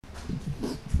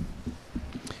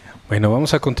Bueno,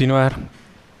 vamos a continuar.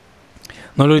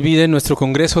 No lo olviden, nuestro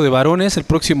congreso de varones el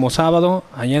próximo sábado,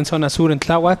 allá en Zona Sur, en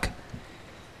Tláhuac.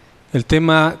 El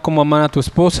tema, cómo amar a tu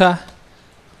esposa,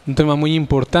 un tema muy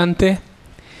importante.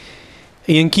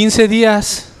 Y en 15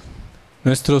 días,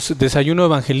 nuestro desayuno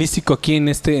evangelístico aquí en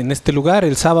este lugar,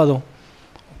 el sábado.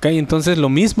 Okay, entonces lo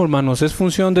mismo, hermanos, es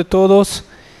función de todos.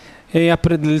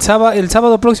 El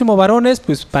sábado próximo, varones,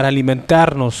 pues para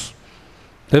alimentarnos.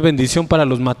 Es bendición para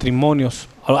los matrimonios,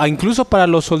 incluso para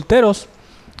los solteros,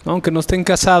 ¿no? Aunque no estén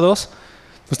casados,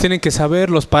 pues tienen que saber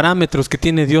los parámetros que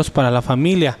tiene Dios para la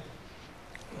familia,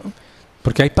 ¿no?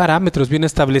 Porque hay parámetros bien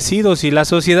establecidos y la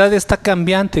sociedad está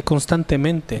cambiante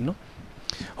constantemente, ¿no?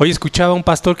 Hoy escuchaba a un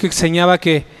pastor que enseñaba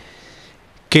que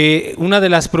una de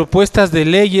las propuestas de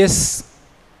ley es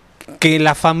que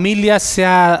la familia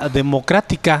sea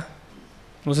democrática.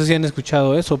 No sé si han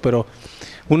escuchado eso, pero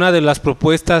una de las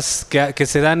propuestas que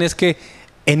se dan es que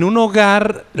en un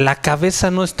hogar la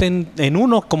cabeza no esté en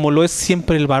uno, como lo es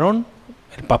siempre el varón,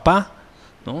 el papá,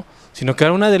 ¿no? Sino que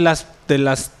una de las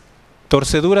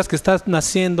torceduras que están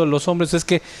haciendo los hombres es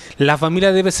que la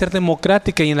familia debe ser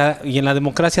democrática y en la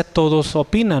democracia todos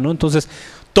opinan, ¿no? Entonces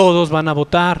todos van a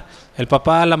votar, el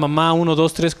papá, la mamá, 1,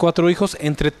 2, 3, 4 hijos,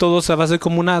 entre todos va a ser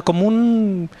como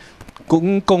un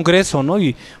congreso, ¿no?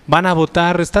 Y van a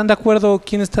votar, ¿están de acuerdo?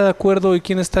 ¿Quién está de acuerdo y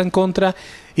quién está en contra?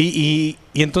 Y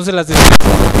entonces las decisiones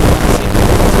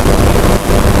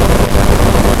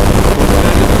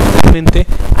contrariamente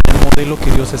al modelo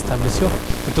que Dios estableció.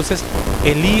 Entonces,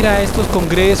 el ir a estos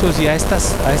congresos y a esta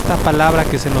palabra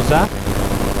que se nos da,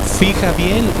 fija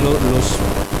bien los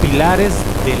pilares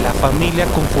de la familia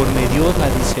conforme Dios la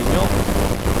diseñó,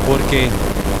 porque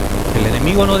el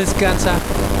enemigo no descansa,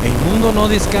 el mundo no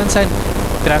descansa en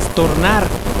trastornar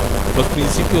los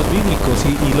principios bíblicos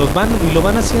y lo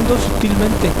van haciendo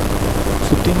sutilmente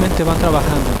van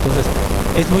trabajando. Entonces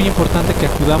es muy importante que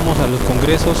acudamos a los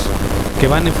congresos que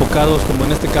van enfocados, como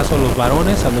en este caso, a los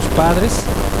varones, a los padres,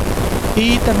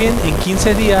 y también en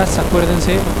 15 días,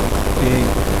 acuérdense,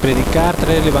 predicar,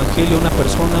 traer el evangelio a una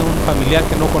persona, un familiar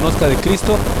que no conozca de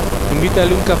Cristo,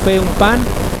 invítale un café, un pan,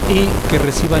 y que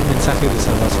reciba el mensaje de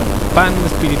salvación, el pan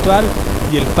espiritual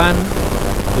y el pan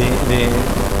de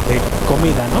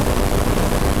comida, ¿no?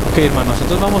 Ok, hermanos,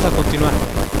 entonces vamos a continuar.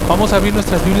 Vamos a abrir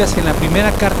nuestras Biblias en la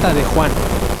primera carta de Juan,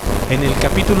 en el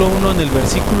capítulo 1, en el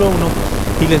versículo 1,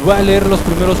 y les voy a leer los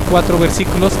primeros 4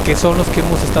 versículos, que son los que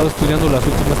hemos estado estudiando las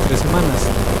últimas 3 semanas.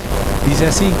 Dice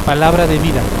así: palabra de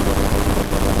vida.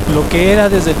 Lo que era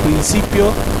desde el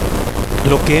principio,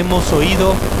 lo que hemos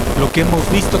oído, lo que hemos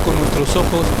visto con nuestros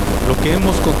ojos, lo que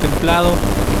hemos contemplado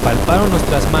y palparon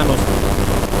nuestras manos,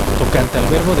 tocante al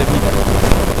verbo de vida.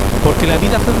 Porque la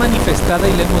vida fue manifestada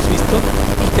y la hemos visto,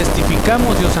 y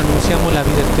testificamos y os anunciamos la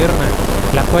vida eterna,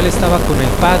 la cual estaba con el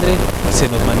Padre y se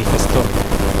nos manifestó.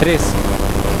 3.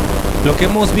 Lo que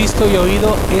hemos visto y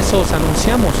oído, eso os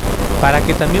anunciamos, para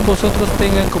que también vosotros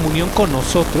tengan comunión con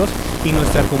nosotros, y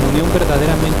nuestra comunión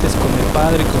verdaderamente es con el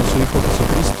Padre y con su Hijo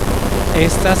Jesucristo.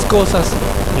 Estas cosas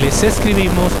les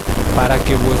escribimos para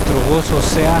que vuestro gozo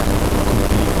sea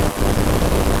cumplido.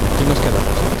 Aquí nos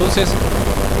quedamos. Entonces,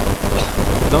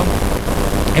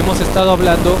 hemos estado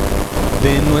hablando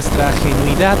de nuestra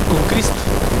genuidad con Cristo,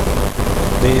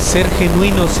 de ser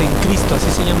genuinos en Cristo, así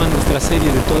se llama nuestra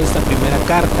serie de toda esta primera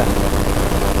carta.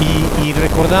 Y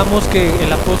recordamos que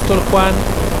el apóstol Juan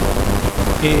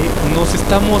nos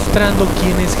está mostrando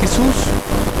quién es Jesús.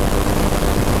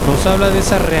 Nos habla de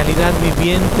esa realidad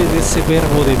viviente, de ese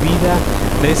verbo de vida,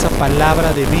 de esa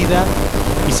palabra de vida.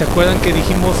 Y se acuerdan que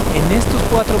dijimos, en estos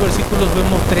 4 versículos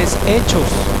vemos 3 hechos.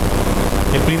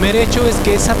 El primer hecho es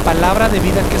que esa palabra de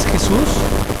vida que es Jesús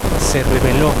se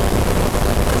reveló,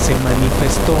 se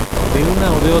manifestó, de una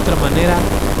o de otra manera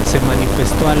se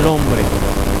manifestó al hombre,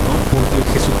 ¿no? Porque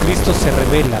Jesucristo se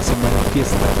revela, se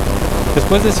manifiesta.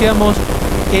 Después decíamos,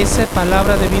 esa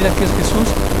palabra de vida que es Jesús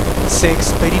se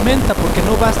experimenta, porque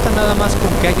no basta nada más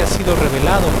con que haya sido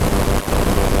revelado.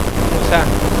 O sea,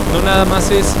 no nada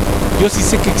más es, yo sí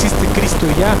sé que existe Cristo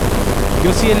y ya,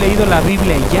 yo sí he leído la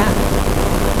Biblia y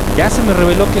ya se me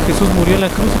reveló que Jesús murió en la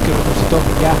cruz y que resucitó,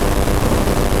 ya.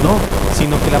 No,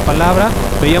 sino que la palabra,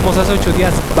 veíamos hace 8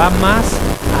 días, va más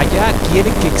allá, quiere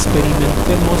que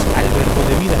experimentemos al verbo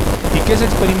de vida. ¿Y qué es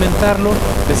experimentarlo?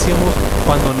 Decíamos,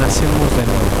 cuando nacemos de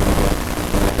nuevo.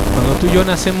 Cuando tú y yo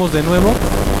nacemos de nuevo,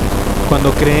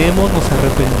 cuando creemos, nos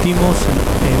arrepentimos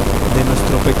de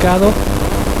nuestro pecado,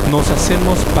 nos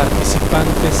hacemos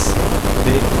participantes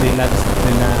de la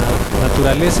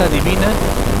naturaleza divina,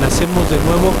 nacemos de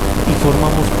nuevo y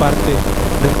formamos parte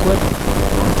del cuerpo.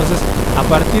 Entonces, a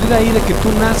partir de ahí, de que tú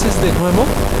naces de nuevo,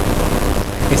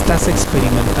 estás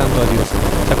experimentando a Dios.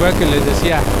 ¿Se acuerdan que les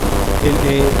decía?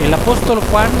 El apóstol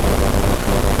Juan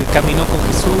caminó con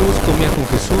Jesús, comía con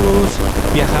Jesús,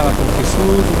 viajaba con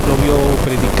Jesús, lo vio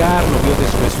predicar, lo vio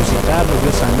resucitar, lo vio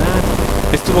sanar,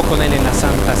 estuvo con él en la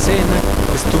Santa Cena,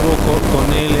 estuvo con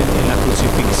él en la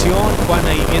crucifixión, Juan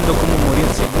ahí viendo cómo moría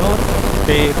el Señor,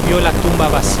 vio la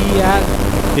tumba vacía,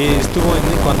 estuvo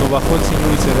cuando bajó el Señor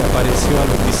y se reapareció a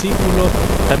los discípulos,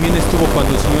 también estuvo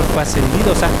cuando el Señor fue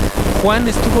ascendido. O sea, Juan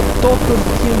estuvo todo el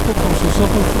tiempo con sus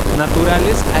ojos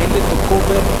naturales, a él le tocó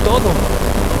ver todo.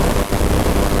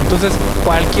 Entonces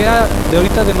cualquiera de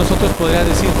ahorita de nosotros podría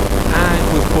decir,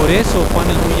 pues por eso Juan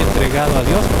es muy entregado a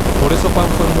Dios, por eso Juan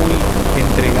fue muy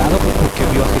entregado, pues porque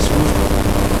vio a Jesús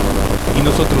y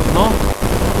nosotros no.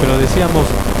 Pero decíamos,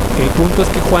 el punto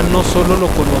es que Juan no solo lo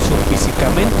conoció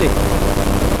físicamente,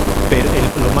 pero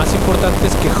lo más importante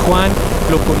es que Juan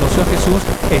lo conoció a Jesús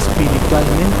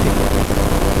espiritualmente.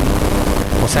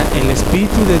 O sea, el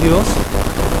Espíritu de Dios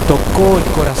tocó el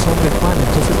corazón de Juan.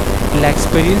 Entonces, la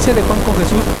experiencia de Juan con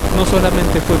Jesús no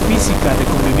solamente fue física, de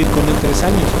convivir con él 3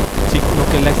 años, sino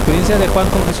que la experiencia de Juan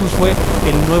con Jesús fue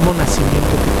el nuevo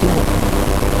nacimiento que tuvo,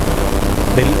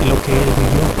 de lo que él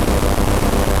vivió.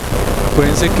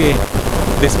 Acuérdense que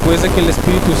después de que el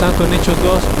Espíritu Santo en Hechos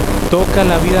 2 toca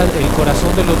la vida, el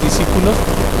corazón de los discípulos,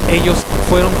 ellos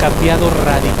fueron cambiados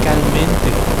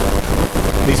radicalmente,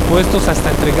 dispuestos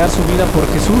hasta entregar su vida por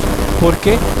Jesús. ¿Por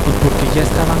qué? Pues porque ya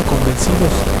estaban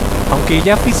convencidos. Aunque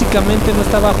ya físicamente no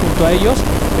estaba junto a ellos,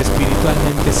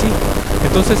 espiritualmente sí.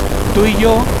 Entonces, tú y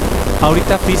yo,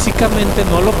 ahorita físicamente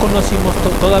no lo conocimos,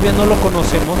 todavía no lo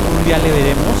conocemos, un día le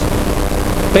veremos,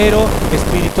 pero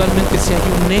espiritualmente sí hay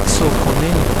un nexo con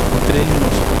él, entre él y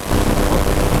nosotros, ¿no?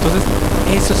 Entonces,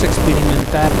 eso es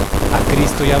experimentar a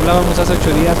Cristo. Y hablábamos hace 8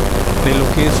 días de lo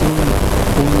que es un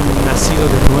nacido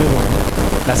de nuevo, ¿no?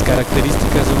 Las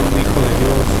características de un hijo de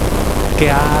Dios, qué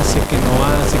hace, qué no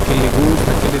hace, qué le gusta,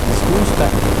 qué le disgusta,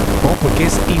 ¿no? Porque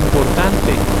es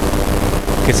importante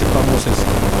que sepamos eso.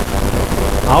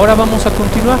 Ahora vamos a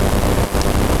continuar.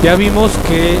 Ya vimos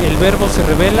que el verbo se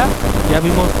revela, ya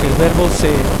vimos que el verbo se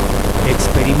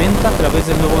experimenta a través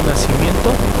del nuevo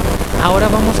nacimiento. Ahora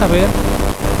vamos a ver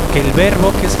que el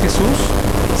verbo, que es Jesús,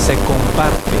 se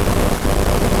comparte,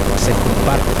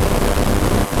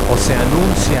 o se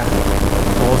anuncia,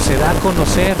 o se da a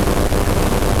conocer.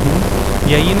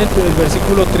 Y ahí en el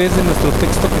versículo 3 de nuestro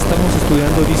texto que estamos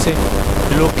estudiando dice,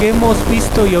 lo que hemos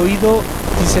visto y oído,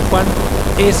 dice Juan,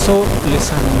 eso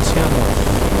les anunciamos.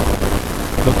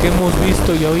 Lo que hemos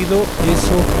visto y oído,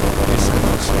 eso les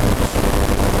anunciamos.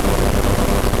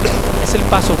 Es el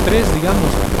paso 3,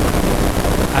 digamos.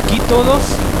 Aquí todos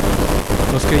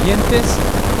los creyentes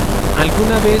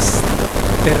alguna vez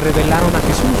te revelaron a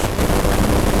Jesús.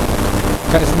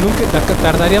 Nunca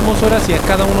tardaríamos horas si a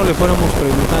cada uno le fuéramos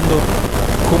preguntando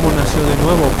cómo nació de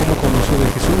nuevo, cómo conoció de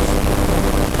Jesús.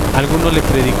 Algunos le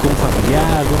predicó un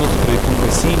familiar, algunos le predicó un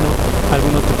vecino,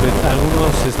 algunos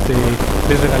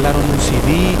les regalaron un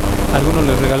CD, algunos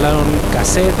les regalaron un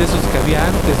cassette de esos que había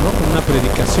antes, ¿no? Con una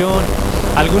predicación.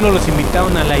 Algunos los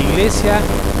invitaron a la iglesia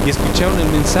y escucharon el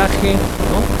mensaje,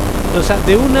 ¿no? O sea,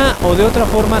 de una o de otra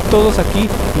forma, todos aquí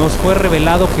nos fue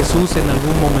revelado Jesús en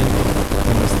algún momento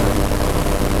de nuestra vida.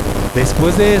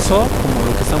 Después de eso, como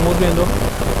lo que estamos viendo,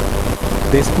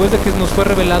 después de que nos fue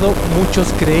revelado,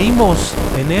 muchos creímos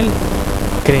en Él.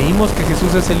 Creímos que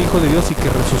Jesús es el Hijo de Dios y que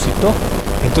resucitó.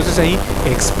 Entonces ahí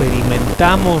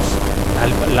experimentamos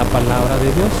la palabra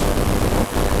de Dios.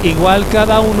 Igual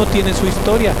cada uno tiene su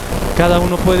historia. Cada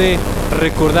uno puede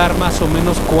recordar más o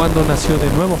menos cuándo nació de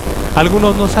nuevo.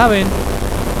 Algunos no saben,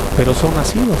 pero son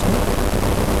nacidos,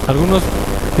 ¿no? Algunos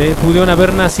pudieron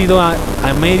haber nacido a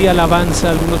media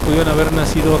alabanza, algunos pudieron haber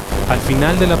nacido al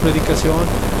final de la predicación,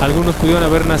 algunos pudieron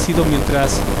haber nacido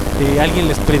mientras alguien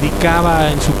les predicaba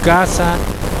en su casa,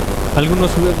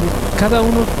 cada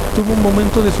uno tuvo un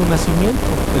momento de su nacimiento,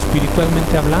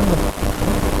 espiritualmente hablando.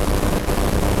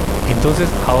 Entonces,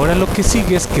 ahora lo que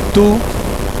sigue es que tú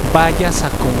vayas a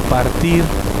compartir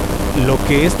lo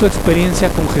que es tu experiencia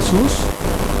con Jesús,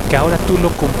 que ahora tú lo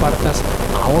compartas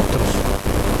a otros.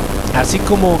 Así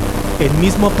como el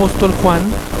mismo apóstol Juan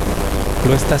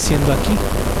lo está haciendo aquí,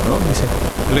 ¿no? Dice,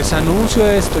 les anuncio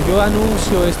esto, yo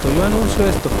anuncio esto, yo anuncio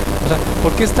esto. O sea,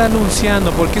 ¿por qué está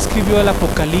anunciando? ¿Por qué escribió el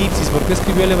Apocalipsis? ¿Por qué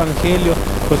escribió el Evangelio?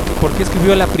 ¿Por qué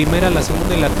escribió la primera, la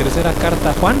segunda y la tercera carta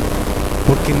a Juan?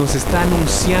 Porque nos está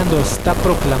anunciando, está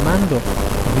proclamando.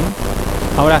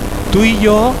 Ahora, tú y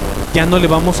yo ya no le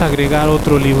vamos a agregar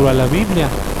otro libro a la Biblia.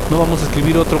 No vamos a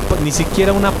escribir otro, ni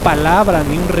siquiera una palabra,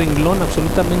 ni un renglón,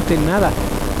 absolutamente nada.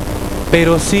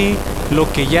 Pero sí, lo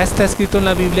que ya está escrito en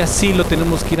la Biblia, sí lo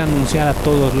tenemos que ir a anunciar a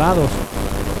todos lados.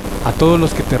 a todos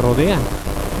los que te rodean.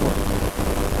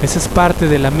 Esa es parte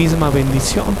de la misma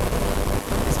bendición.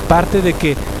 Es parte de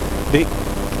que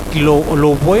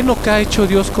lo bueno que ha hecho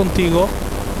Dios contigo,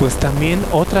 pues también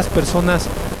otras personas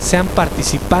sean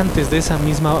participantes de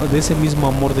ese mismo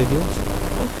amor de Dios.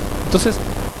 Entonces,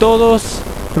 todos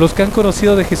los que han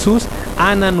conocido de Jesús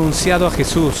han anunciado a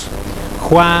Jesús.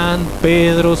 Juan,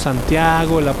 Pedro,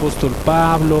 Santiago, el apóstol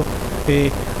Pablo,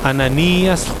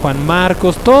 Ananías, Juan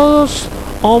Marcos, todos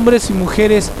hombres y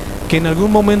mujeres que en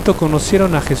algún momento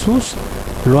conocieron a Jesús,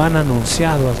 lo han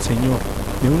anunciado al Señor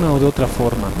de una o de otra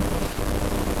forma,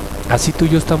 ¿no? Así tú y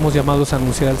yo estamos llamados a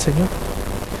anunciar al Señor.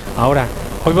 Ahora,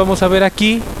 hoy vamos a ver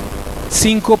aquí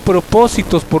 5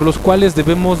 propósitos por los cuales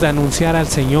debemos de anunciar al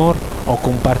Señor o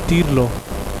compartirlo.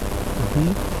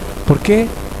 ¿Por qué?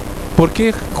 ¿Por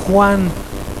qué Juan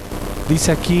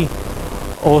dice aquí,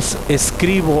 os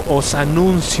escribo, os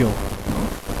anuncio?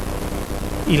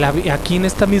 Y aquí en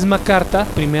esta misma carta,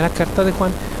 primera carta de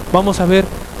Juan, vamos a ver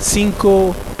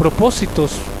 5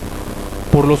 propósitos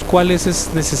por los cuales es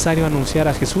necesario anunciar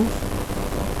a Jesús.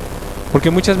 Porque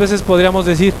muchas veces podríamos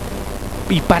decir,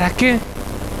 ¿y para qué?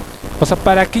 O sea,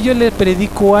 ¿para qué yo le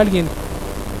predico a alguien?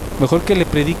 Mejor que le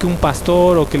predique un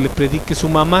pastor, o que le predique su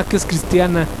mamá que es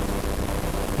cristiana.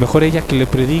 Mejor ella que le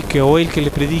predique, o él que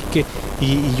le predique,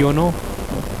 y yo no.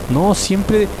 No,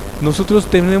 siempre nosotros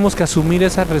tenemos que asumir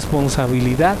esa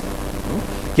responsabilidad,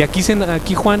 ¿no? Y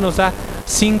aquí Juan nos da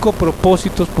 5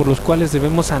 propósitos por los cuales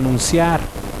debemos anunciar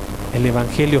el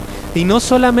Evangelio. Y no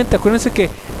solamente, acuérdense que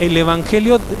el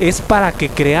Evangelio es para que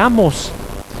creamos.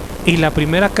 Y la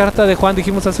primera carta de Juan,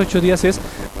 dijimos hace 8 días, es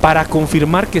para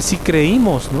confirmar que sí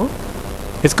creímos, ¿no?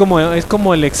 Es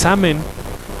como el examen.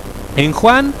 En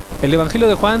Juan, el Evangelio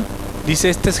de Juan dice,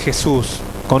 este es Jesús,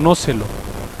 conócelo,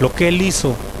 lo que él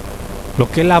hizo, lo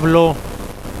que él habló.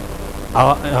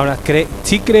 Ahora,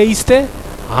 ¿sí creíste?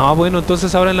 Bueno,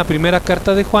 entonces ahora en la primera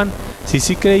carta de Juan, si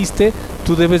sí creíste,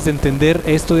 tú debes de entender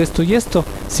esto, esto y esto.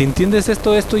 Si entiendes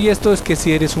esto, esto y esto, es que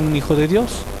si eres un hijo de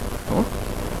Dios, ¿no?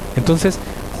 Entonces,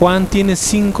 Juan tiene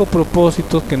 5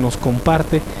 propósitos que nos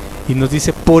comparte y nos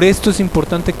dice, por esto es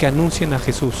importante que anuncien a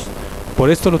Jesús.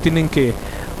 Por esto lo tienen que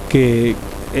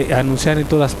anunciar en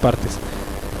todas partes.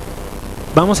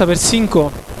 Vamos a ver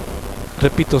 5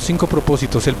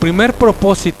 propósitos. El primer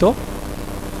propósito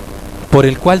por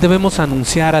el cual debemos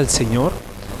anunciar al Señor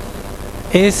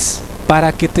es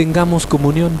para que tengamos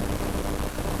comunión.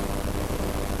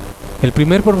 El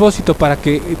primer propósito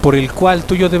por el cual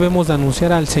tú y yo debemos de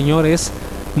anunciar al Señor es,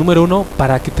 número 1,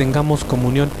 para que tengamos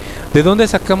comunión. ¿De dónde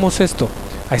sacamos esto?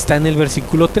 Ahí está en el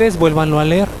versículo 3, vuélvanlo a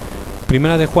leer.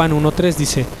 Primera de Juan 1:3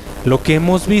 dice, lo que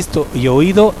hemos visto y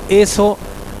oído, eso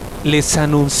les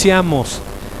anunciamos.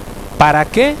 ¿Para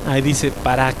qué? Ahí dice,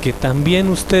 para que también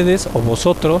ustedes o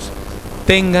vosotros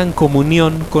tengan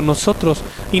comunión con nosotros.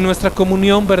 Y nuestra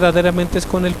comunión verdaderamente es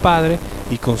con el Padre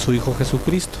y con su Hijo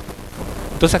Jesucristo.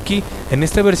 Entonces aquí, en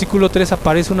este versículo 3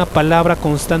 aparece una palabra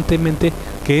constantemente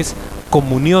que es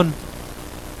comunión.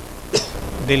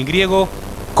 Del griego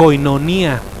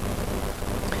koinonía.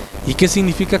 ¿Y qué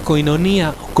significa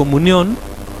koinonía? Comunión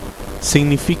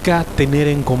significa tener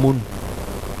en común.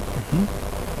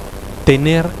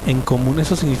 Tener en común,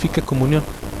 eso significa comunión.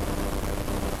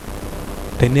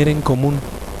 Tener en común.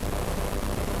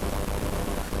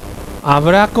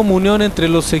 ¿Habrá comunión entre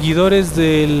los seguidores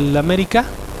del América?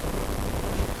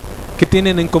 ¿Qué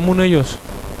tienen en común ellos?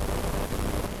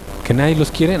 ¿Que nadie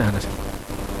los quiere? No sé.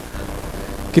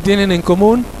 ¿Qué tienen en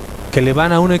común? Que le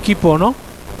van a un equipo, ¿no?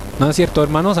 No es cierto,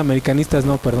 hermanos americanistas,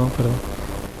 no, perdón.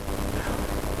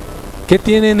 ¿Qué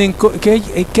tienen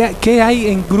qué hay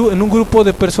en un grupo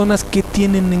de personas que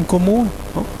tienen en común,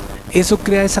 ¿no? Eso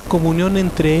crea esa comunión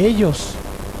entre ellos,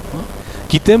 ¿no?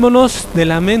 Quitémonos de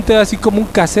la mente así como un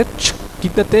cassette,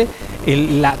 quítate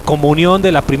la comunión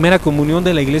de la primera comunión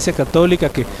de la Iglesia Católica,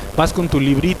 que vas con tu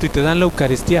librito y te dan la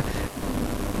Eucaristía.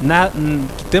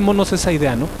 Quitémonos esa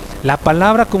idea, ¿no? La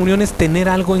palabra comunión es tener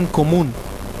algo en común.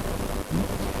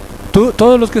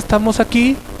 Todos los que estamos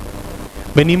aquí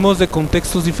venimos de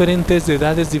contextos diferentes, de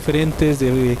edades diferentes,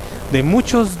 de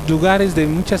muchos lugares, de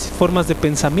muchas formas de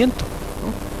pensamiento,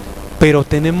 ¿no? Pero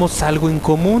tenemos algo en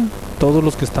común, todos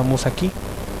los que estamos aquí.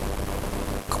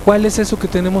 ¿Cuál es eso que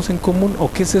tenemos en común?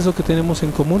 ¿O qué es eso que tenemos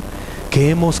en común? Que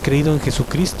hemos creído en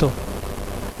Jesucristo,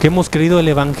 que hemos creído el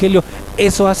Evangelio.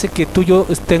 Eso hace que tú y yo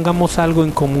tengamos algo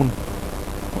en común.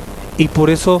 Y por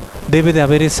eso debe de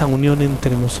haber esa unión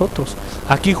entre nosotros.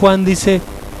 Aquí Juan dice,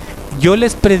 yo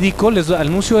les predico, les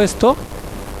anuncio esto,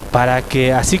 para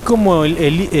que así como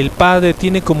el Padre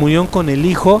tiene comunión con el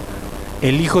Hijo,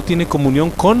 el Hijo tiene comunión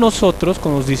con nosotros,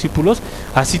 con los discípulos,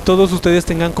 así todos ustedes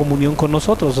tengan comunión con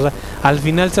nosotros. O sea, al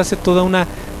final se hace toda una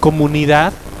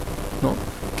comunidad, ¿no?,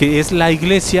 que es la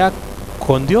iglesia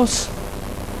con Dios.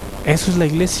 Eso es la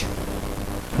iglesia.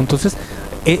 Entonces,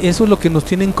 eso es lo que nos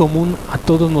tiene en común a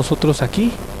todos nosotros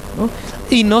aquí, ¿no?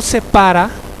 Y nos separa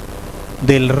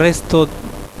del resto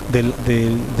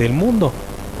del mundo.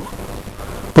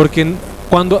 Porque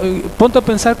ponte a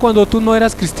pensar, cuando tú no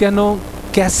eras cristiano,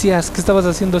 ¿qué hacías? ¿Qué estabas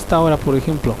haciendo a esta hora, por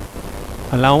ejemplo?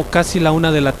 Casi la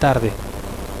 1 de la tarde.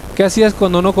 ¿Qué hacías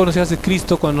cuando no conocías de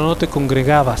Cristo, cuando no te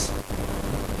congregabas?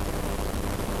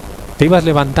 ¿Te ibas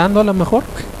levantando a lo mejor?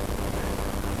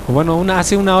 O bueno,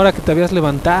 hace una hora que te habías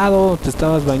levantado, te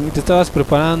estabas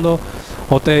preparando,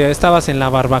 o te estabas en la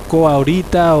barbacoa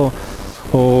ahorita,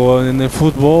 o en el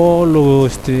fútbol, o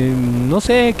no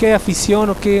sé qué afición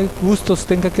o qué gustos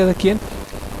tenga cada quien,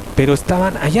 pero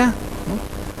estaban allá,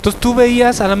 ¿no? Entonces tú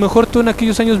veías, a lo mejor tú en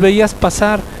aquellos años veías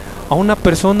pasar a una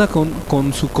persona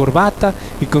con su corbata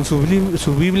y con su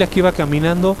Biblia, que iba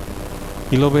caminando,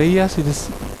 y lo veías y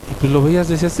pues lo veías,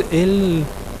 decías, él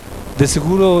de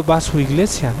seguro va a su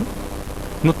iglesia,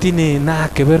 no tiene nada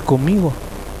que ver conmigo.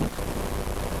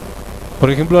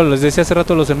 Por ejemplo, les decía hace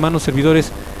rato a los hermanos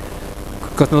servidores,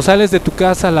 cuando sales de tu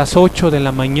casa a las 8 de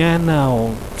la mañana o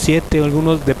 7, o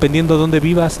algunos, dependiendo de dónde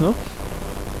vivas, ¿no?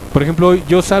 Por ejemplo,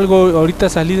 yo ahorita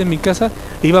salí de mi casa,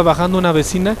 iba bajando una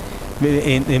vecina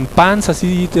en pants,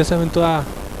 así, ya saben, toda,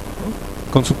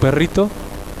 ¿no?, con su perrito,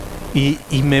 y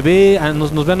me ve,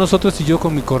 nos ve a nosotros y yo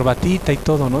con mi corbatita y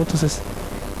todo, ¿no? Entonces,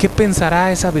 ¿qué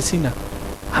pensará esa vecina?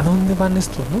 ¿A dónde van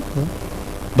estos, no?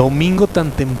 Domingo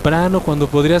tan temprano, cuando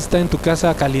podrías estar en tu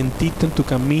casa calientito, en tu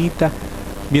camita,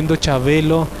 viendo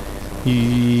Chabelo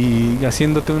y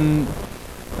haciéndote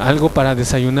algo para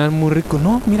desayunar muy rico.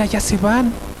 No, mira, ya se van,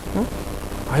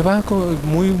 ¿no? Ahí van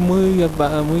muy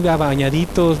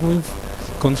bañaditos,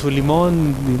 con su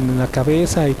limón en la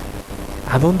cabeza. Y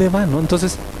 ¿a dónde van, no?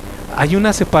 Entonces hay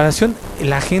una separación.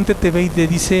 La gente te ve y te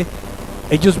dice,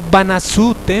 ellos van a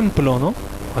su templo, ¿no?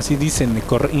 Así dicen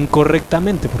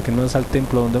incorrectamente, porque no es al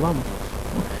templo donde vamos,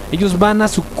 ¿no? Ellos van a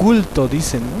su culto,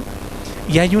 dicen, ¿no?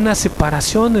 Y hay una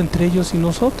separación entre ellos y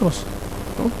nosotros,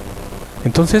 ¿no?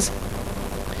 Entonces,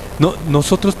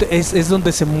 nosotros es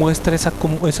donde se muestra esa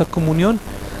comunión.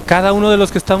 Cada uno de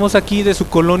los que estamos aquí de su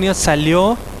colonia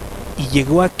salió y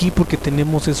llegó aquí porque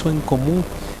tenemos eso en común,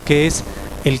 que es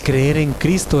el creer en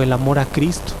Cristo, el amor a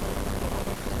Cristo.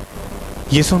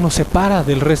 Y eso nos separa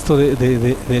del resto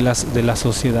de la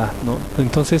sociedad, ¿no?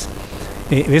 Entonces,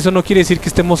 eso no quiere decir que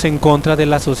estemos en contra de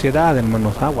la sociedad,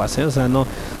 hermanos, aguas, ¿eh? O sea, no,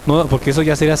 porque eso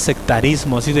ya sería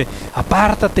sectarismo, así de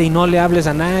apártate y no le hables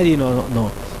a nadie. No.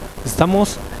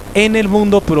 Estamos en el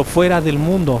mundo, pero fuera del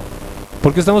mundo.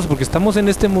 ¿Por qué estamos? Porque estamos en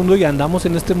este mundo y andamos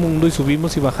en este mundo y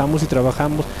subimos y bajamos y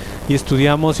trabajamos y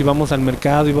estudiamos y vamos al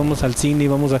mercado y vamos al cine y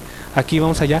vamos aquí y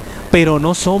vamos allá, pero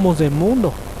no somos del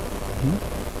mundo,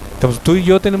 ¿no? Entonces, tú y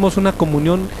yo tenemos una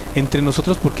comunión entre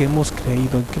nosotros porque hemos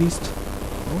creído en Cristo,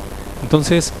 ¿no?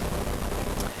 Entonces,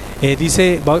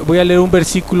 dice, voy a leer un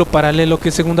versículo paralelo que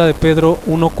es 2 de Pedro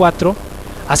 1:4.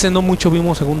 Hace no mucho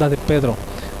vimos 2 de Pedro.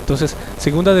 Entonces,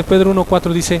 2 de Pedro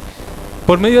 1:4 dice,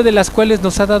 por medio de las cuales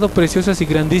nos ha dado preciosas y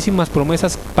grandísimas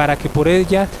promesas para que por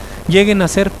ellas lleguen a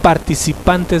ser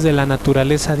participantes de la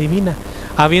naturaleza divina,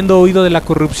 habiendo oído de la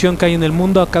corrupción que hay en el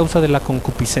mundo a causa de la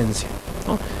concupiscencia,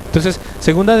 ¿no? Entonces,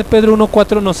 2 de Pedro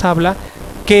 1:4 nos habla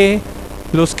que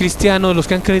los cristianos, los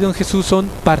que han creído en Jesús, son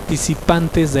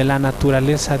participantes de la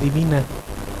naturaleza divina.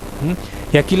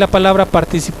 Y aquí la palabra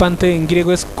participante en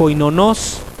griego es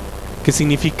koinonos, que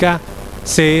significa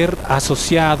ser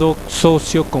asociado,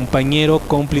 socio, compañero,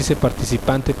 cómplice,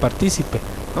 participante, partícipe,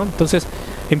 ¿no? Entonces,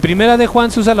 en 1 de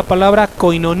Juan se usa la palabra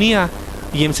koinonía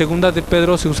y en 2 de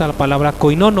Pedro se usa la palabra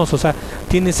koinonos, o sea,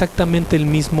 tiene exactamente el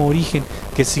mismo origen,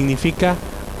 que significa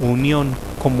unión,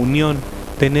 comunión,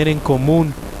 tener en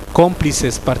común,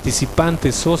 cómplices,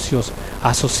 participantes, socios,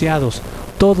 asociados.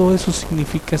 Todo eso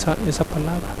significa esa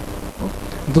palabra,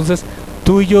 ¿no? Entonces,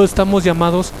 tú y yo estamos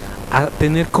llamados a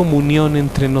tener comunión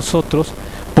entre nosotros,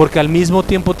 porque al mismo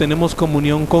tiempo tenemos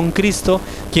comunión con Cristo,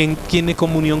 quien tiene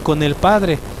comunión con el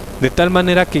Padre, de tal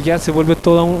manera que ya se vuelve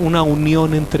toda una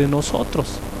unión entre nosotros,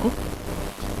 ¿no?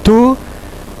 Tú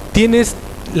tienes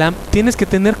que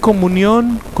tener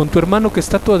comunión con tu hermano que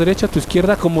está a tu derecha, a tu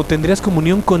izquierda, como tendrías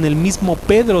comunión con el mismo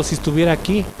Pedro si estuviera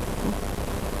aquí,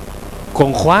 ¿no?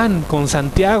 Con Juan, con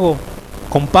Santiago,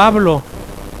 con Pablo.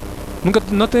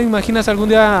 ¿No te imaginas algún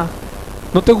día,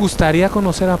 no te gustaría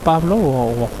conocer a Pablo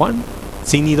o a Juan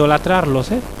sin idolatrarlos,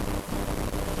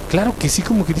 Claro que sí,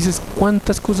 como que dices,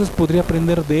 ¿cuántas cosas podría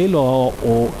aprender de él o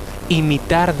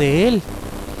imitar de él?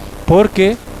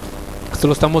 Porque, esto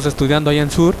lo estamos estudiando allá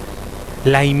en Sur,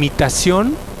 la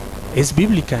imitación es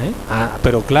bíblica,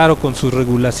 pero claro, con sus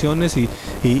regulaciones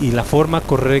y la forma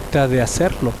correcta de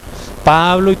hacerlo.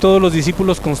 Pablo y todos los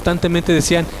discípulos constantemente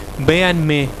decían,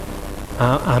 véanme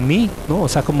a mí, ¿no? O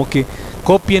sea, como que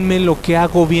cópienme lo que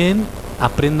hago bien,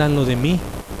 apréndanlo de mí,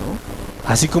 ¿no?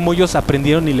 Así como ellos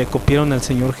aprendieron y le copiaron al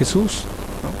Señor Jesús,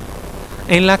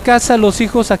 ¿no? En la casa los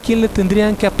hijos, ¿a quién le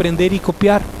tendrían que aprender y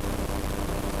copiar?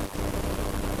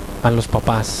 A los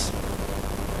papás,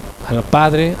 al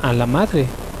padre, a la madre,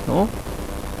 ¿no?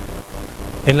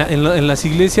 En las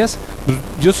iglesias,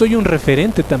 yo soy un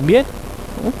referente también,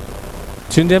 ¿no?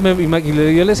 Si un día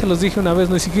yo les se los dije una vez,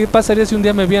 ¿no? ¿Qué pasaría si un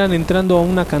día me vieran entrando a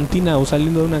una cantina o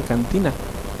saliendo de una cantina,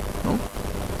 ¿no?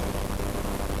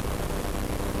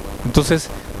 Entonces,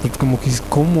 pues como que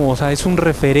 ¿cómo? O sea, es un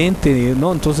referente,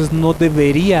 ¿no? Entonces no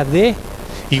debería de.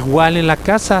 Igual en la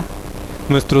casa,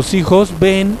 nuestros hijos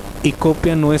ven y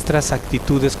copian nuestras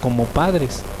actitudes como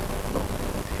padres,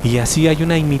 ¿no? Y así hay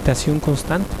una imitación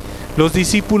constante. Los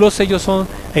discípulos, ellos son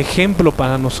ejemplo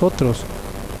para nosotros,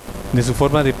 de su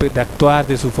forma de actuar,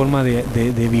 de su forma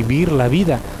de vivir la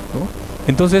vida, ¿no?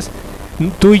 Entonces,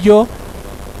 tú y yo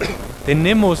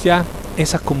tenemos ya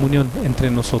esa comunión entre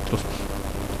nosotros.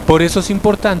 Por eso es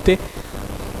importante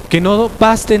que no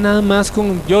baste nada más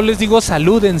con, yo les digo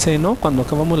salúdense, ¿no? Cuando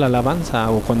acabamos la alabanza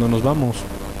o cuando nos vamos.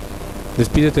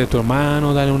 Despídete de tu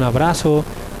hermano, dale un abrazo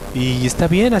y está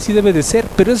bien, así debe de ser,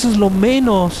 pero eso es lo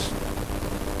menos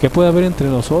que puede haber entre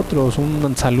nosotros,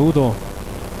 un saludo.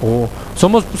 O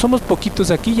somos poquitos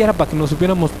aquí y era para que nos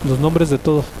supiéramos los nombres de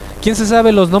todos. ¿Quién se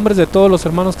sabe los nombres de todos los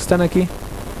hermanos que están aquí?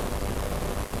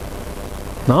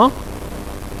 ¿No?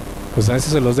 Pues a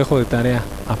veces se los dejo de tarea.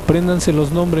 Apréndanse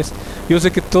los nombres. Yo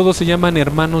sé que todos se llaman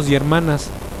hermanos y hermanas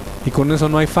y con eso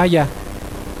no hay falla,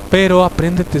 pero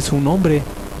apréndete su nombre.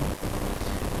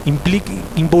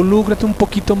 Involúcrate un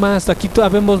poquito más. Aquí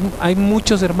hay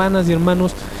muchas hermanas y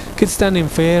hermanos que están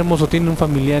enfermos o tienen un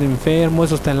familiar enfermo.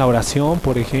 Eso está en la oración,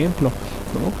 por ejemplo,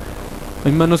 ¿no?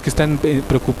 Hay hermanos que están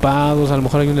preocupados. A lo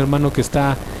mejor hay un hermano que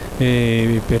está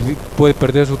puede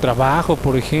perder su trabajo,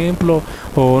 por ejemplo,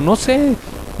 o no sé,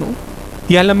 ¿no?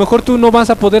 Y a lo mejor tú no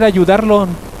vas a poder ayudarlo,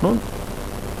 ¿no?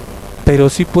 Pero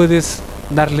sí puedes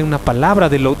darle una palabra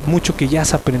de lo mucho que ya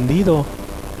has aprendido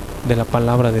de la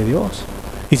palabra de Dios.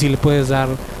 Y si le puedes dar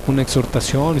una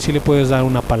exhortación, y si le puedes dar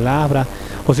una palabra,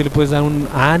 o si le puedes dar un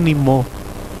ánimo,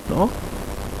 ¿no?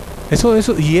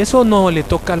 Eso no le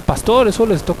toca al pastor, eso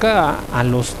les toca a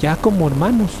los ya como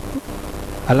hermanos, ¿no?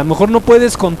 A lo mejor no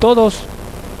puedes con todos,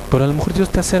 pero a lo mejor Dios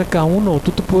te acerca a uno, o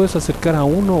tú te puedes acercar a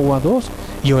uno o a dos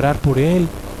y orar por él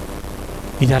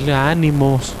y darle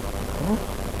ánimos,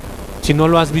 ¿no? Si no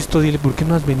lo has visto, dile, ¿por qué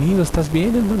no has venido? ¿Estás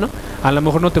bien, hermano? A lo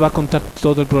mejor no te va a contar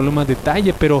todo el problema a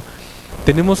detalle, pero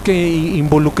tenemos que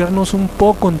involucrarnos un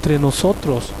poco entre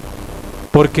nosotros,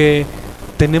 porque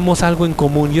tenemos algo en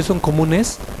común, y eso en común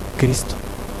es Cristo.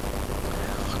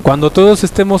 Cuando todos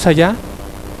estemos allá,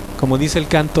 como dice el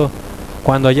canto,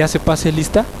 cuando allá se pase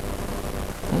lista,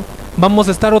 vamos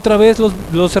a estar otra vez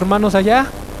los hermanos allá.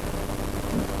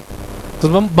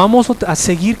 Entonces vamos a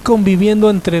seguir conviviendo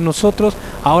entre nosotros,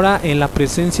 ahora en la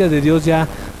presencia de Dios ya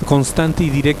constante y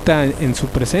directa en su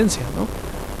presencia, ¿no?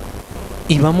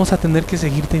 Y vamos a tener que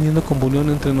seguir teniendo comunión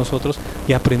entre nosotros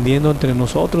y aprendiendo entre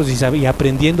nosotros y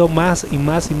aprendiendo más y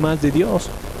más y más de Dios,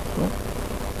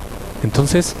 ¿no?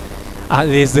 Entonces,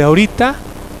 desde ahorita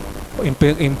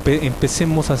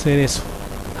empecemos a hacer eso,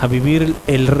 a vivir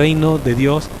el reino de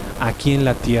Dios aquí en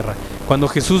la tierra. Cuando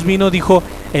Jesús vino dijo,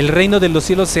 el reino de los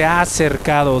cielos se ha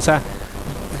acercado, o sea,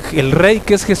 el rey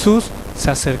que es Jesús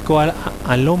se acercó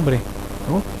al hombre,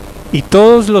 ¿no? Y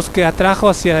todos los que atrajo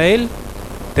hacia él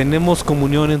tenemos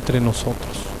comunión entre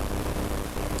nosotros.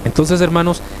 Entonces,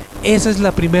 hermanos, esa es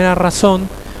la primera razón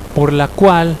por la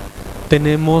cual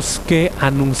tenemos que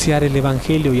anunciar el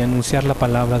evangelio y anunciar la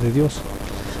palabra de Dios.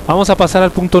 Vamos a pasar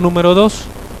al punto número 2.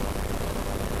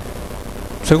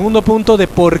 Segundo punto de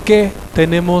por qué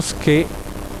tenemos que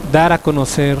dar a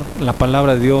conocer la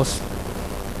palabra de Dios.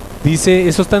 Dice,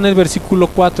 eso está en el versículo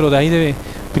 4 de ahí de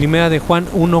primera de Juan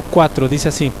 1:4, dice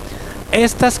así: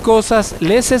 estas cosas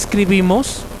les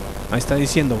escribimos, ahí está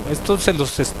diciendo, esto se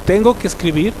los tengo que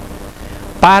escribir,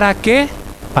 ¿para qué?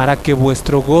 Para que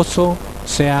vuestro gozo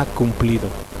sea cumplido.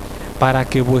 Para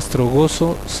que vuestro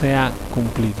gozo sea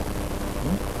cumplido.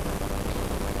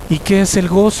 ¿Y qué es el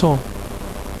gozo?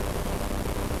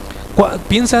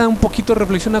 Piensa un poquito,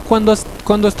 reflexiona,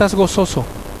 ¿cuándo estás gozoso?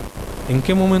 ¿En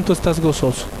qué momento estás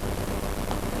gozoso?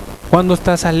 ¿Cuándo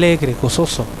estás alegre,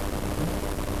 gozoso?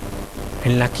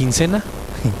 ¿En la quincena?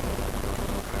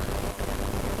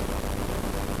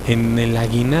 en el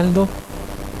aguinaldo.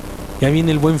 Ya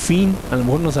viene el Buen Fin, a lo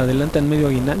mejor nos adelantan medio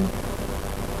aguinaldo.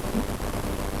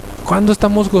 ¿Cuándo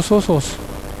estamos gozosos?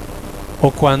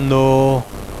 O cuando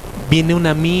viene un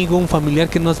amigo, un familiar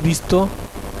que no has visto,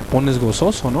 te pones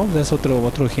gozoso, ¿no? Es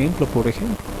otro ejemplo, por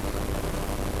ejemplo.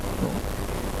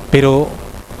 Pero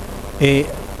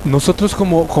nosotros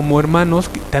como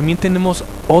hermanos también tenemos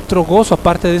otro gozo,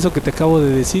 aparte de eso que te acabo de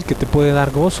decir, que te puede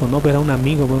dar gozo, ¿no? Ver a un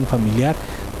amigo, ver a un familiar.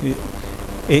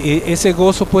 Ese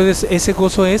gozo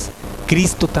es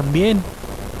Cristo también.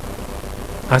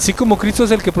 Así como Cristo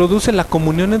es el que produce la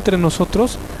comunión entre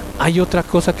nosotros, hay otra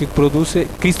cosa que produce,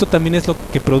 Cristo también es lo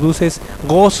que produce, es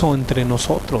gozo entre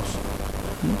nosotros.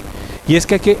 Y es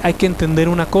que hay que entender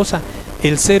una cosa,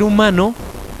 el ser humano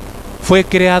fue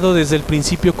creado desde el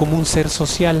principio como un ser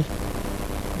social.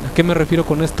 ¿A qué me refiero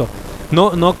con esto?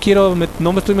 No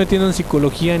me estoy metiendo en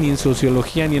psicología, ni en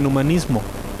sociología, ni en humanismo,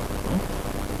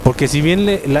 porque si bien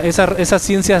esas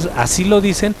ciencias así lo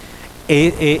dicen,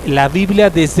 la Biblia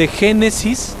desde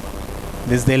Génesis,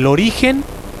 desde el origen,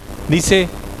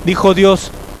 dijo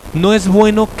Dios, no es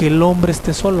bueno que el hombre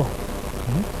esté solo.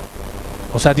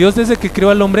 O sea, Dios desde que creó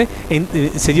al hombre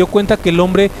se dio cuenta que el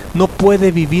hombre no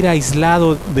puede vivir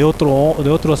aislado de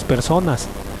otras personas.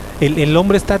 El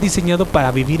hombre está diseñado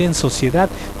para vivir en sociedad.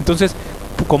 Entonces,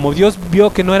 como Dios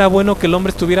vio que no era bueno que el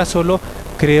hombre estuviera solo,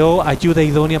 creó ayuda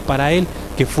idónea para él,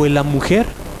 que fue la mujer.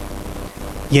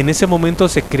 Y en ese momento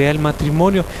se crea el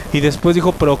matrimonio. Y después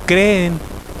dijo, procreen,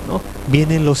 ¿no?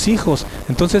 Vienen los hijos.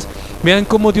 Entonces, vean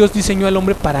cómo Dios diseñó al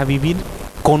hombre para vivir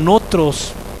con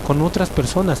otras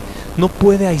personas. No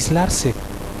puede aislarse.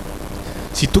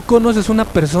 Si tú conoces una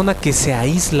persona que se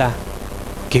aísla,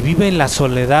 que vive en la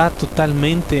soledad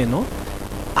totalmente, ¿no?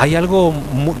 Hay algo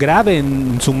muy grave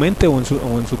en su mente o en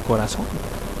su corazón,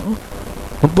 ¿no?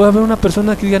 No puede haber una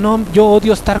persona que diga, no, yo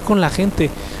odio estar con la gente,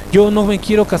 yo no me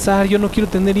quiero casar, yo no quiero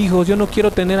tener hijos, yo no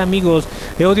quiero tener amigos,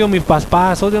 odio a mis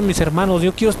papás, odio a mis hermanos,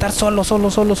 yo quiero estar solo.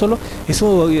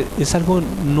 Eso es algo,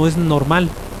 no es normal,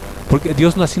 porque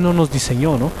Dios así no nos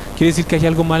diseñó, ¿no? Quiere decir que hay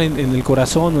algo mal en el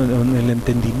corazón o en el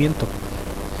entendimiento.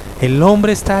 El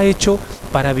hombre está hecho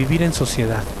para vivir en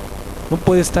sociedad, no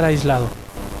puede estar aislado, ¿no?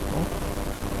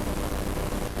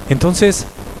 Entonces,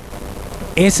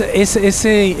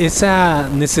 esa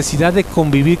necesidad de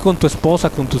convivir con tu esposa,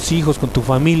 con tus hijos, con tu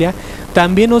familia,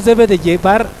 también nos debe de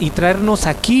llevar y traernos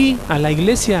aquí a la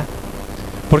iglesia,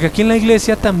 porque aquí en la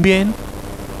iglesia también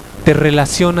te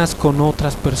relacionas con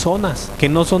otras personas que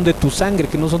no son de tu sangre,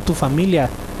 que no son tu familia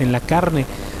en la carne,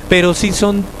 pero sí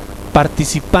son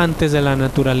participantes de la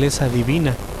naturaleza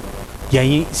divina. Y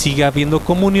ahí sigue habiendo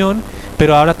comunión,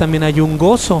 pero ahora también hay un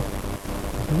gozo,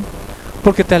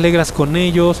 porque te alegras con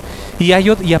ellos. Y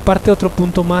aparte otro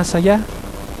punto más allá,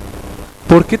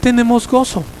 ¿por qué tenemos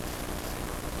gozo?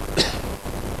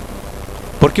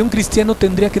 ¿Por qué un cristiano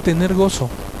tendría que tener gozo?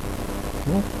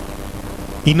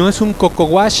 ¿No? Y no es un coco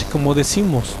wash, como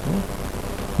decimos,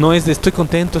 ¿no? No es de estoy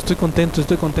contento.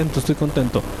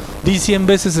 Di 100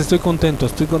 veces estoy contento.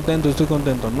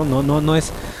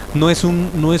 No es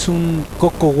un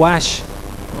coco wash,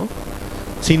 ¿no?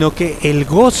 Sino que el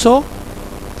gozo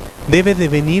debe de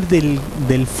venir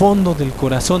del fondo del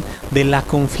corazón, de la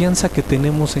confianza que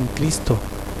tenemos en Cristo.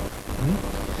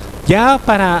 Ya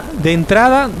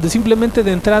simplemente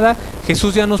de entrada,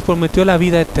 Jesús ya nos prometió la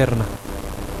vida eterna.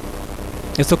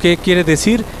 ¿Esto qué quiere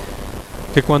decir?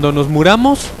 Que cuando nos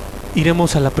muramos,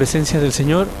 iremos a la presencia del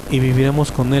Señor y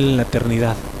viviremos con Él en la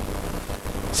eternidad.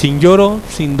 Sin lloro,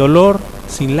 sin dolor,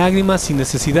 sin lágrimas, sin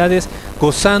necesidades,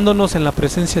 gozándonos en la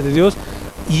presencia de Dios.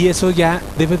 Y eso ya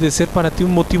debe de ser para ti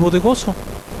un motivo de gozo.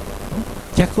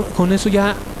 Ya con eso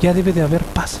ya debe de haber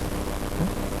paz.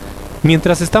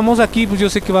 Mientras estamos aquí, pues yo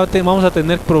sé que vamos a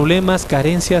tener problemas,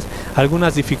 carencias,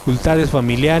 algunas dificultades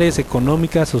familiares,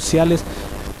 económicas, sociales.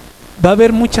 Va a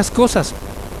haber muchas cosas,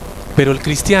 pero el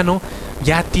cristiano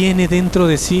ya tiene dentro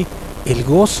de sí el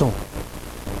gozo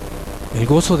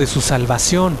de su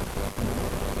salvación,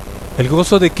 el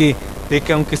gozo de que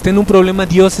aunque esté en un problema,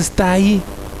 Dios está ahí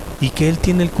y que Él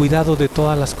tiene el cuidado de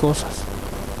todas las cosas.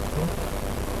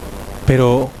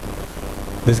 Pero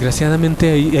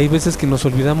desgraciadamente hay veces que nos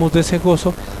olvidamos de ese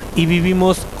gozo y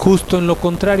vivimos justo en lo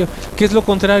contrario. ¿Qué es lo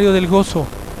contrario del gozo?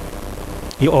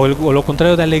 O lo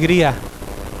contrario de alegría,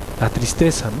 la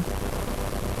tristeza, ¿no?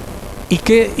 ¿Y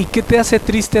qué te hace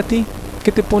triste a ti?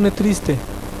 ¿Qué te pone triste?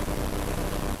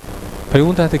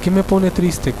 Pregúntate, ¿qué me pone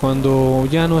triste? Cuando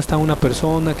ya no está una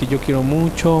persona que yo quiero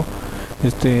mucho.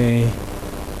 ¿Qué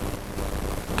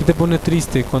te pone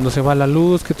triste? Cuando se va la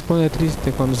luz. ¿Qué te pone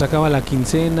triste? Cuando se acaba la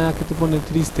quincena. ¿Qué te pone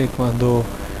triste? Cuando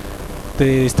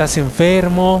estás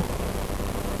enfermo,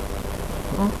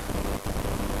 ¿no?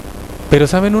 Pero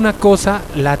 ¿saben una cosa?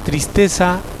 La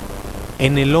tristeza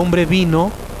en el hombre vino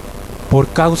por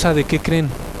causa de ¿qué creen?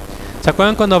 ¿Se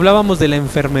acuerdan cuando hablábamos de la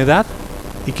enfermedad?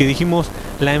 Y que dijimos,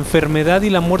 la enfermedad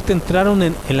y la muerte entraron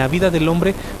en la vida del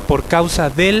hombre por causa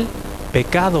del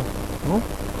pecado, ¿no?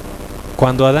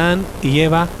 Cuando Adán y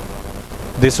Eva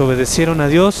desobedecieron a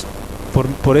Dios,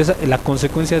 por esa, la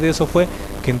consecuencia de eso fue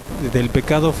que del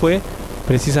pecado fue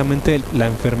precisamente la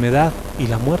enfermedad y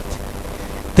la muerte.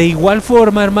 De igual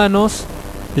forma, hermanos,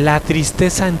 la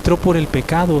tristeza entró por el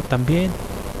pecado también.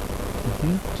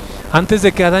 Antes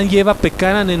de que Adán y Eva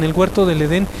pecaran en el huerto del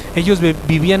Edén, ellos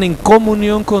vivían en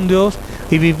comunión con Dios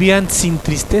y vivían sin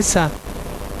tristeza.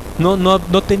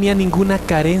 No tenían ninguna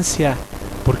carencia,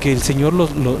 porque el Señor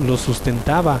los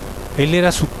sustentaba. Él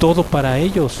era su todo para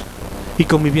ellos. Y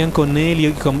convivían con Él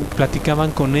y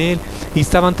platicaban con Él y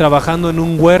estaban trabajando en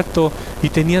un huerto y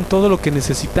tenían todo lo que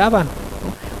necesitaban.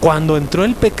 Cuando entró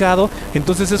el pecado,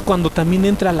 entonces es cuando también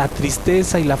entra la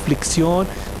tristeza y la aflicción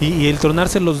y el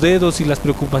tronarse los dedos y las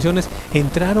preocupaciones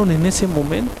entraron en ese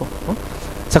momento, ¿no?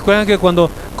 ¿Se acuerdan que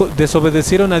cuando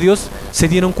desobedecieron a Dios se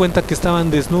dieron cuenta que estaban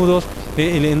desnudos?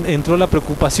 Entró la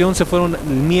preocupación,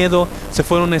 el miedo, se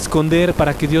fueron a esconder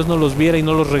para que Dios no los viera y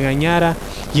no los regañara,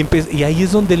 y ahí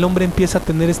es donde el hombre empieza a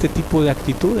tener este tipo de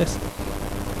actitudes,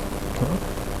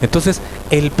 ¿no? Entonces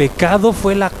el pecado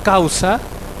fue la causa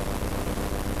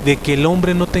de que el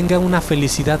hombre no tenga una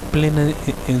felicidad plena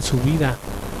en su vida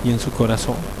y en su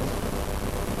corazón.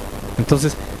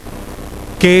 Entonces,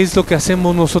 ¿qué es lo que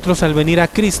hacemos nosotros al venir a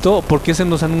Cristo? ¿Por qué se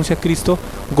nos anuncia Cristo?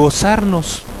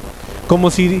 Gozarnos, como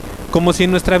si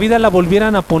en nuestra vida la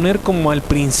volvieran a poner como al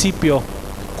principio,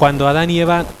 cuando Adán y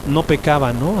Eva no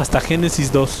pecaban, ¿no? Hasta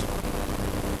Génesis 2.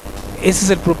 Ese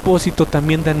es el propósito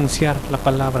también de anunciar la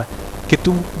palabra, que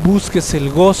tú busques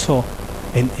el gozo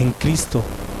en Cristo,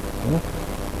 ¿no?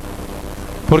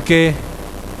 Porque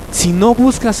si no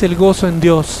buscas el gozo en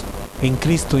Dios, en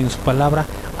Cristo y en su palabra,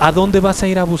 ¿a dónde vas a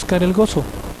ir a buscar el gozo?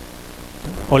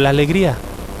 O la alegría.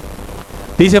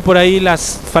 Dice por ahí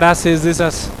las frases de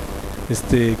esas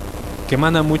que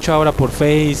mandan mucho ahora por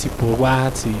Face y por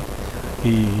WhatsApp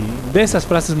y de esas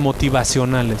frases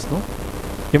motivacionales, ¿no?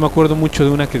 Yo me acuerdo mucho de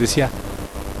una que decía,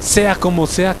 sea como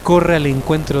sea, corre al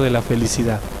encuentro de la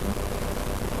felicidad.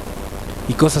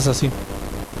 Y cosas así.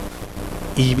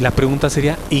 Y la pregunta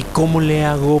sería, ¿y cómo le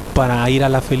hago para ir a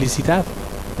la felicidad?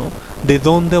 ¿No? ¿De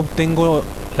dónde obtengo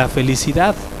la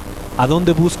felicidad? ¿A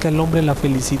dónde busca el hombre la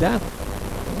felicidad?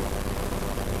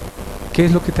 ¿Qué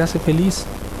es lo que te hace feliz?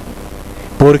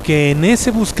 Porque en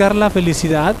ese buscar la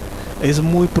felicidad es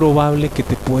muy probable que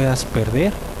te puedas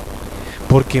perder.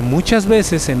 Porque muchas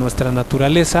veces en nuestra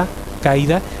naturaleza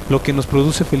caída, lo que nos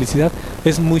produce felicidad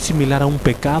es muy similar a un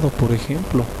pecado, por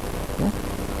ejemplo,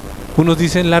 ¿no? Unos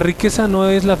dicen, la riqueza no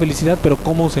es la felicidad, pero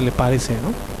 ¿cómo se le parece,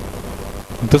 no?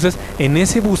 Entonces, en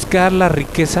ese buscar la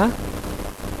riqueza,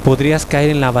 podrías caer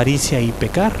en la avaricia y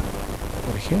pecar,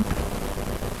 por ejemplo.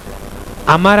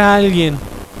 Amar a alguien,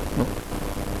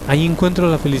 ¿no? Ahí encuentro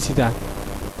la felicidad,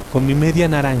 con mi media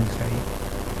naranja.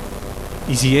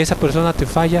 Y si esa persona te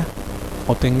falla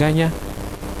o te engaña,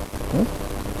 ¿no?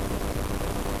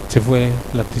 Se fue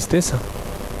la tristeza,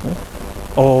 ¿no?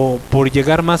 O por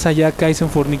llegar más allá caes en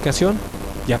fornicación,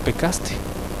 ya pecaste,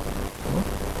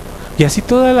 ¿no? Y así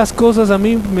todas las cosas. A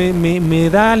mí me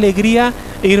da alegría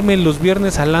irme los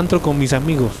viernes al antro con mis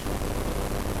amigos,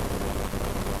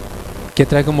 que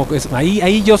trae como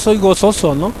ahí yo soy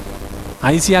gozoso, ¿no?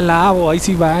 Ahí sí alabo, ahí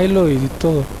sí bailo y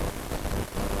todo.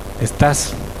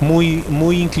 Estás muy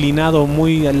inclinado,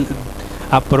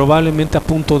 probablemente a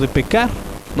punto de pecar,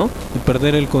 ¿no? De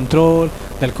perder el control,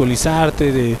 de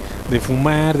alcoholizarte, de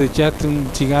fumar, de echarte un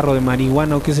cigarro de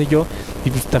marihuana o qué sé yo, y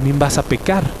pues también vas a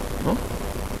pecar, ¿no?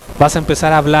 Vas a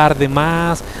empezar a hablar de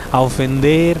más, a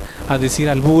ofender, a decir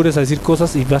albures, a decir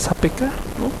cosas, y vas a pecar,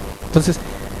 ¿no?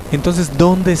 Entonces,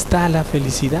 ¿dónde está la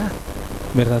felicidad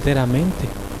verdaderamente?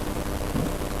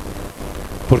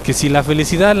 ¿No? Porque si la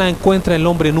felicidad la encuentra el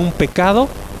hombre en un pecado,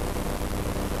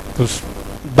 pues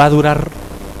va a durar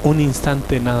un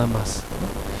instante nada más,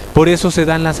 ¿no? Por eso se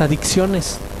dan las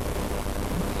adicciones.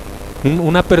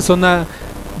 Una persona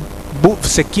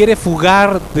se quiere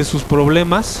fugar de sus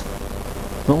problemas,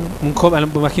 ¿no? Un joven,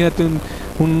 imagínate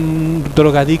un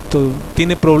drogadicto,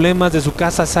 tiene problemas de su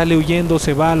casa, sale huyendo,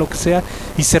 se va, lo que sea,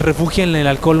 y se refugia en el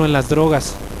alcohol o en las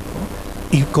drogas,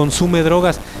 ¿no? Y consume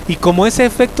drogas. Y como ese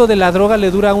efecto de la droga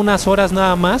le dura unas horas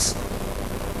nada más,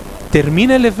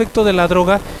 termina el efecto de la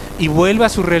droga y vuelve a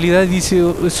su realidad y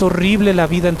dice, es horrible la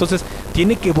vida. Entonces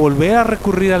tiene que volver a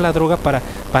recurrir a la droga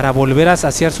para volver a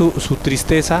saciar su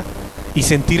tristeza y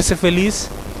sentirse feliz,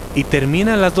 y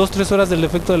termina las 2-3 horas del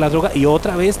efecto de la droga y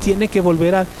otra vez tiene que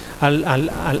volver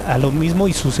a lo mismo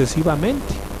y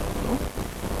sucesivamente,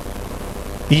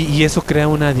 ¿no? Y eso crea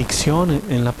una adicción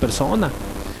en la persona.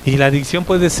 Y la adicción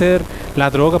puede ser la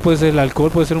droga, puede ser el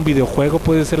alcohol, puede ser un videojuego,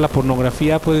 puede ser la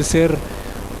pornografía, puede ser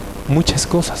muchas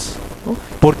cosas, ¿no?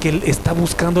 Porque él está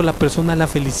buscando la persona la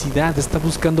felicidad, está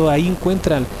buscando, ahí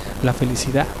encuentra la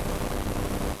felicidad,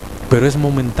 pero es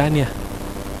momentánea.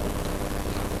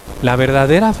 La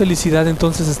verdadera felicidad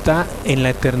entonces está en la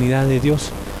eternidad de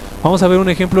Dios. Vamos a ver un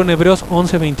ejemplo en Hebreos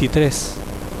 11:23.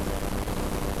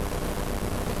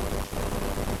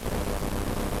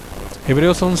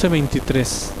 Hebreos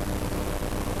 11:23.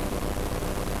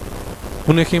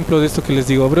 Un ejemplo de esto que les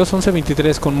digo. Hebreos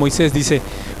 11:23 con Moisés dice: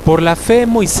 por la fe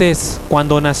Moisés,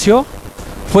 cuando nació,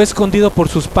 fue escondido por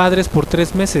sus padres por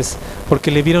 3 meses, porque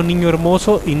le vieron niño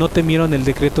hermoso y no temieron el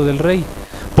decreto del rey.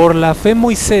 Por la fe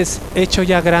Moisés, hecho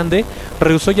ya grande,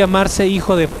 rehusó llamarse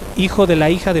hijo de la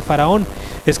hija de Faraón,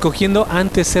 escogiendo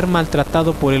antes ser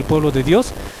maltratado por el pueblo de Dios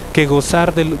que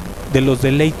gozar de los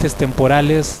deleites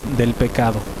temporales del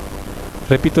pecado.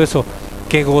 Repito eso,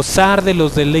 que gozar de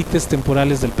los deleites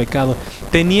temporales del pecado,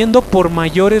 teniendo por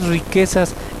mayores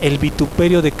riquezas el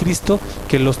vituperio de Cristo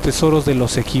que los tesoros de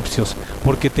los egipcios,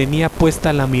 porque tenía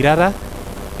puesta la mirada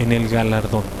en el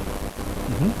galardón.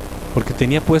 Porque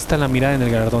tenía puesta la mirada en el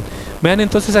galardón. Vean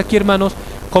entonces aquí, hermanos,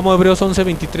 como Hebreos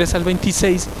 11:23 al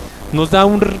 26 nos da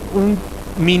un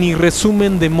mini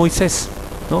resumen de Moisés,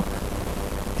 ¿no?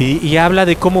 Y habla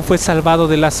de cómo fue salvado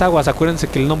de las aguas. Acuérdense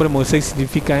que el nombre Moisés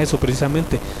significa eso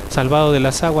precisamente, salvado de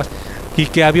las aguas. Y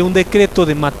que había un decreto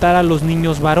de matar a los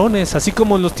niños varones, así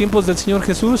como en los tiempos del Señor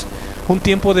Jesús, un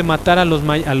tiempo de matar a los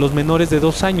menores de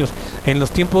 2 años. En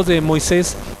los tiempos de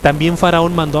Moisés también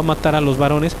Faraón mandó a matar a los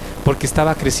varones porque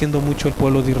estaba creciendo mucho el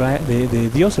pueblo de Israel, de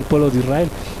Dios, el pueblo de Israel.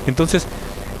 Entonces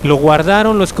lo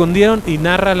guardaron, lo escondieron, y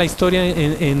narra la historia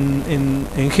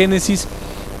en Génesis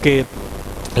que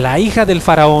la hija del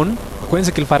faraón,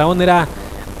 acuérdense que el faraón era,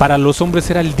 para los hombres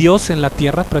era el dios en la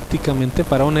tierra prácticamente,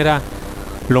 faraón era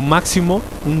lo máximo,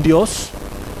 un dios.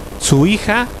 Su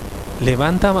hija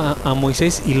levanta a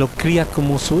Moisés y lo cría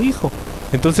como su hijo.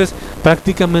 Entonces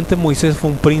prácticamente Moisés fue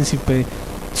un príncipe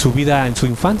su vida en su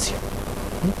infancia,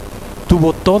 ¿no?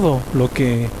 Tuvo todo lo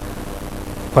que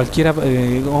cualquier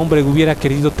hombre hubiera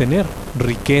querido tener: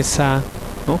 riqueza,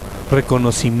 ¿no?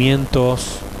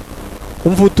 Reconocimientos,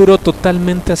 un futuro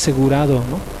totalmente asegurado,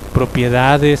 ¿no?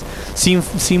 Propiedades,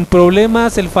 sin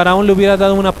problemas. El faraón le hubiera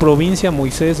dado una provincia a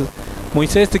Moisés.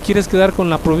 Moisés, ¿te quieres quedar con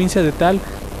la provincia de tal?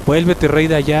 Vuélvete rey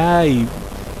de allá, y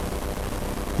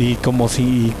como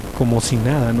si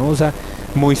nada, ¿no? O sea,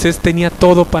 Moisés tenía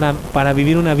todo para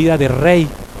vivir una vida de rey,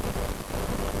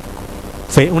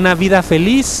 una vida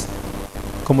feliz,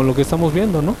 como lo que estamos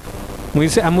viendo, ¿no?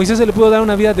 A Moisés se le pudo dar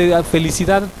una vida de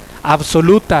felicidad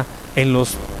absoluta en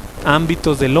los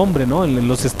ámbitos del hombre, ¿no? En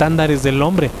los estándares del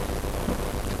hombre: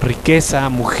 riqueza,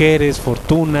 mujeres,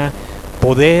 fortuna,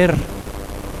 poder,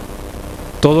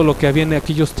 todo lo que había en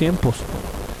aquellos tiempos.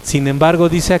 Sin embargo,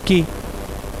 dice aquí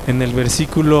en el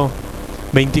versículo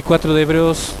 24 de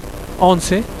Hebreos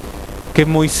 11 que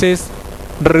Moisés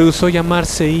rehusó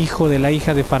llamarse hijo de la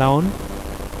hija de Faraón,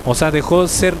 o sea, dejó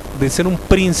de ser un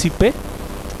príncipe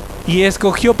y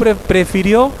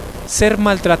prefirió ser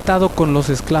maltratado con los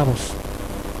esclavos,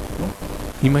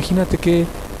 ¿no? Imagínate que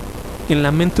en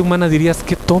la mente humana dirías: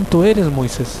 qué tonto eres,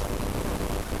 Moisés.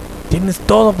 Tienes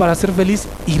todo para ser feliz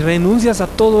y renuncias a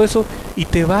todo eso y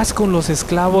te vas con los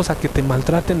esclavos a que te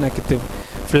maltraten, a que te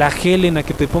flagelen, a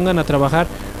que te pongan a trabajar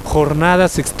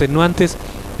jornadas extenuantes,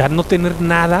 a no tener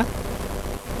nada.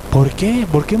 ¿Por qué?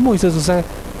 ¿Por qué, Moisés? O sea,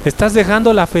 estás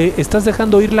dejando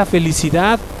ir la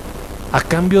felicidad a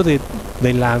cambio de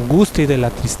la angustia y de la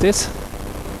tristeza,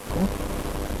 ¿no?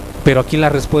 Pero aquí la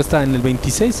respuesta en el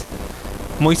 26: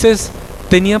 Moisés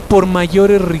tenía por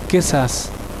mayores riquezas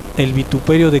el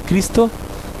vituperio de Cristo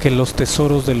que los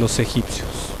tesoros de los egipcios.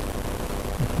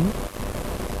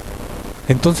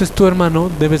 Entonces tú,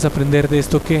 hermano, debes aprender de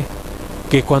esto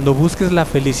que cuando busques la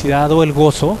felicidad o el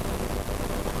gozo,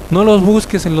 no los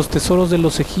busques en los tesoros de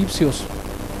los egipcios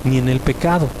ni en el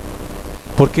pecado,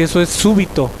 porque eso es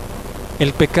súbito.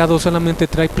 El pecado solamente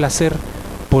trae placer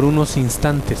por unos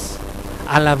instantes,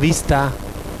 a la vista,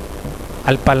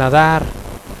 al paladar.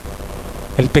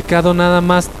 El pecado nada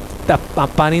más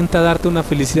aparenta darte una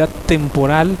felicidad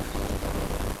temporal,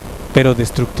 pero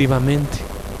destructivamente,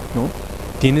 ¿no?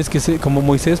 Tienes que ser como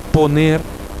Moisés, poner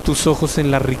tus ojos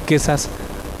en las riquezas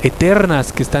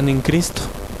eternas que están en Cristo.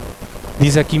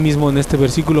 Dice aquí mismo en este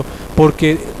versículo,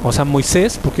 porque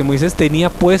Moisés tenía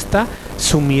puesta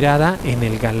su mirada en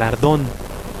el galardón,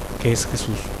 que es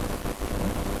Jesús.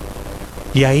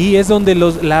 Y ahí es donde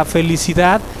la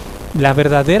felicidad, la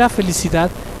verdadera felicidad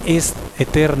es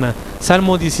eterna.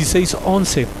 Salmo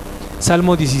 16:11.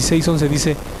 Salmo 16:11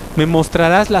 dice: me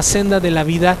mostrarás la senda de la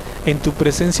vida, en tu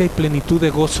presencia y plenitud de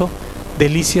gozo,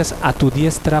 delicias a tu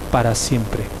diestra para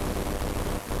siempre.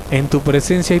 En tu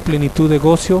presencia y plenitud de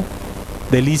gozo,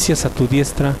 delicias a tu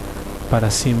diestra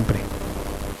para siempre.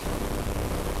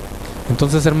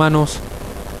 Entonces, hermanos,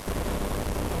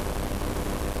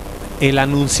 el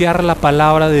anunciar la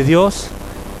palabra de Dios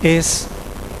es,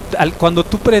 cuando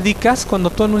tú predicas, cuando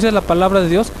tú anuncias la palabra de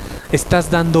Dios, estás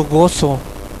dando gozo,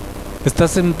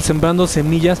 estás sembrando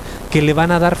semillas que le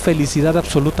van a dar felicidad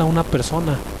absoluta a una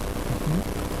persona.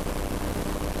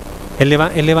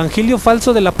 El evangelio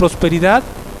falso de la prosperidad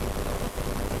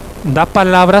da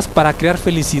palabras para crear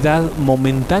felicidad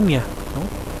momentánea,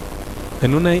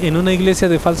 ¿no? En una iglesia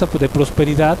de falsa de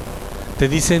prosperidad te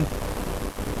dicen: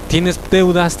 tienes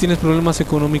deudas, tienes problemas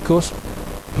económicos,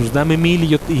 pues dame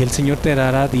 1,000 y el Señor te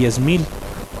dará 10,000,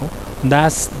 ¿no?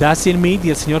 Das 100,000 y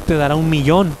el Señor te dará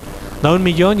 1,000,000. Da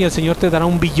 1,000,000 y el Señor te dará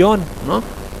 1,000,000,000, ¿no?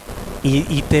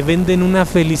 Y te venden una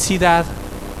felicidad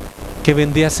que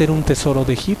vendría a ser un tesoro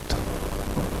de Egipto,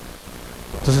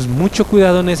 ¿no? Entonces, mucho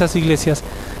cuidado en esas iglesias,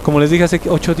 como les dije hace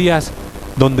 8 días,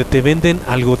 donde te venden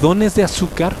algodones de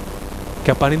azúcar,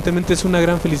 que aparentemente es una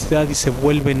gran felicidad y se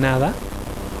vuelve nada,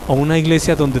 o una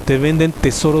iglesia donde te venden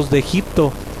tesoros de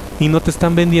Egipto y no te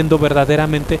están vendiendo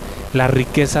verdaderamente las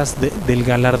riquezas del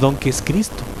galardón que es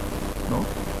Cristo,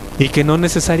 ¿no? Y que no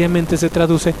necesariamente se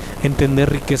traduce en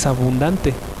tener riqueza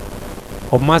abundante,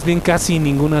 o más bien casi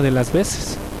ninguna de las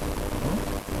veces,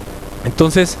 ¿no?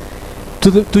 Entonces,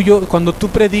 cuando tú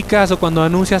predicas o cuando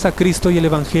anuncias a Cristo y el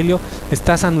Evangelio,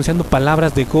 estás anunciando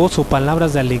palabras de gozo,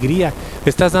 palabras de alegría,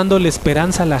 estás dándole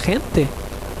esperanza a la gente,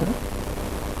 ¿no?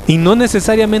 Y no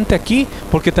necesariamente aquí,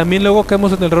 porque también luego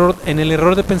caemos en el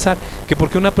error de pensar que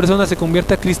porque una persona se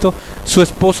convierte a Cristo, su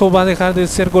esposo va a dejar de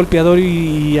ser golpeador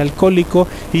y alcohólico,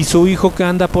 y su hijo que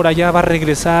anda por allá va a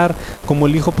regresar como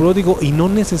el hijo pródigo, y no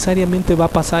necesariamente va a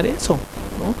pasar eso,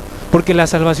 ¿no? Porque la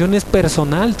salvación es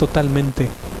personal totalmente.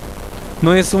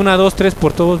 No es 1, 2, 3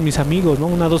 por todos mis amigos, ¿no?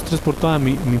 1, 2, 3 por toda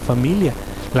mi familia.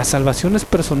 La salvación es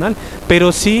personal.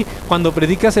 Pero sí, cuando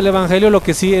predicas el Evangelio, lo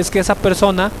que sí es que esa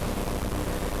persona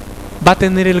va a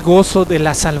tener el gozo de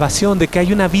la salvación, de que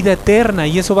hay una vida eterna,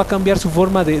 y eso va a cambiar su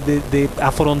forma de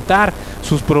afrontar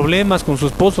sus problemas con su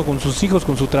esposo, con sus hijos,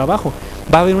 con su trabajo.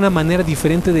 Va a haber una manera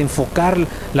diferente de enfocar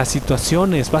las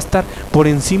situaciones, va a estar por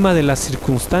encima de las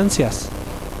circunstancias.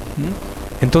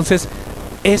 Entonces,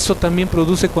 eso también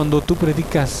produce cuando tú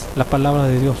predicas la palabra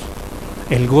de Dios,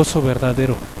 el gozo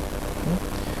verdadero.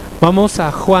 Vamos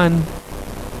a Juan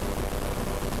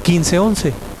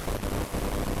 15:11.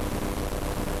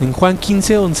 En Juan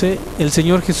 15:11 el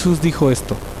Señor Jesús dijo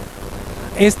esto: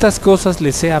 estas cosas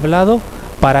les he hablado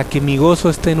para que mi gozo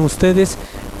esté en ustedes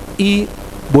y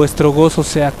vuestro gozo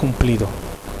sea cumplido.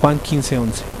 Juan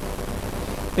 15:11.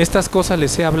 Estas cosas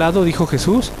les he hablado, dijo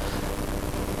Jesús,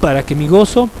 para que mi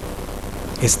gozo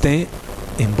esté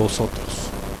en vosotros.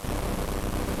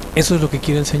 Eso es lo que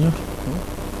quiere el Señor,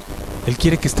 ¿no? Él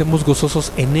quiere que estemos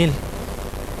gozosos en Él,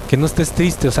 que no estés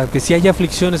triste, o sea, que si hay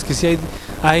aflicciones, que si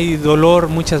hay dolor,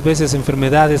 muchas veces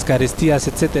enfermedades, carestías,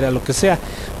 etcétera, lo que sea,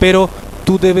 pero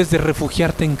tú debes de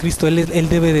refugiarte en Cristo. Él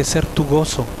debe de ser tu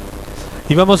gozo.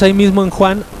 Y vamos ahí mismo en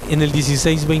Juan, en el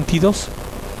 16:22.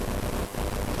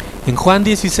 En Juan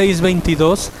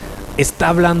 16:22 está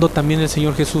hablando también el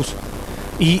Señor Jesús,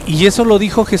 y eso lo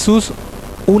dijo Jesús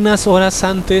unas horas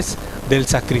antes del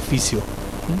sacrificio.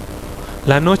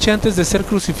 La noche antes de ser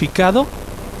crucificado,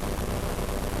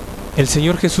 el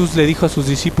Señor Jesús le dijo a sus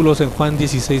discípulos en Juan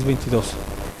 16:22: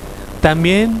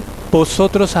 también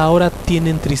vosotros ahora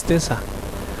tienen tristeza,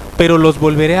 pero los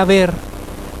volveré a ver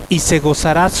y se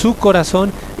gozará su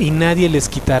corazón y nadie les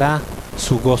quitará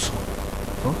su gozo,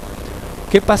 ¿no?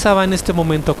 ¿Qué pasaba en este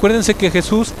momento? Acuérdense que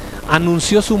Jesús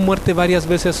anunció su muerte varias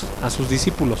veces a sus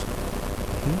discípulos.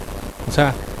 O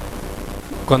sea,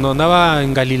 cuando andaba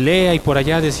en Galilea y por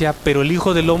allá decía: pero el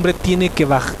Hijo del Hombre tiene que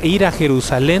ir a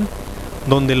Jerusalén,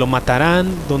 donde lo matarán,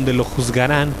 donde lo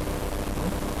juzgarán.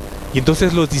 Y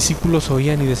entonces los discípulos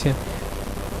oían y decían: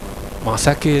 o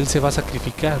sea que Él se va a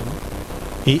sacrificar, ¿no?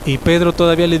 Y Pedro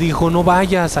todavía le dijo: no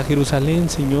vayas a Jerusalén,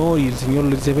 Señor. Y el Señor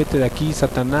le dice: vete de aquí,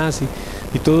 Satanás,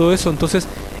 y todo eso. Entonces,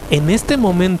 en este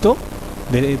momento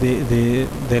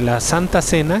de la Santa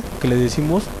Cena, que le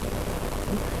decimos,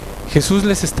 Jesús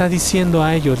les está diciendo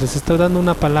a ellos, les está dando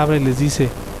una palabra y les dice: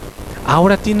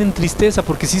 ahora tienen tristeza,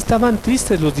 porque sí estaban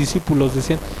tristes los discípulos.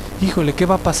 Decían: híjole, ¿qué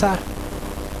va a pasar?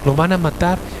 ¿Lo van a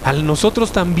matar? A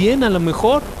nosotros también, a lo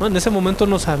mejor, ¿no? En ese momento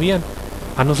no sabían.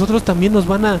 a nosotros también nos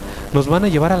van a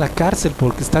llevar a la cárcel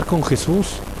por estar con Jesús.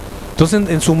 Entonces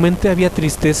en su mente había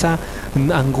tristeza,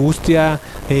 angustia,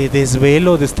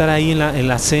 desvelo de estar ahí en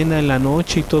la cena, en la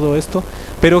noche y todo esto.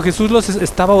 Pero Jesús los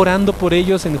estaba orando por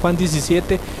ellos en Juan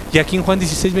 17, y aquí en Juan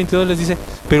 16, 22 les dice,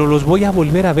 pero los voy a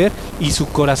volver a ver y su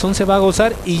corazón se va a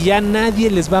gozar y ya nadie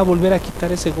les va a volver a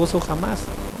quitar ese gozo jamás.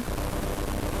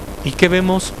 ¿Y qué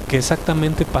vemos? Que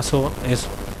exactamente pasó eso.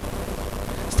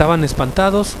 Estaban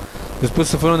espantados, después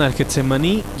se fueron al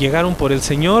Getsemaní, llegaron por el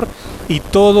Señor y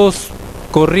todos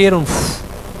corrieron,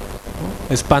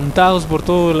 ¿no? Espantados por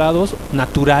todos lados,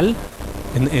 natural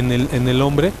en el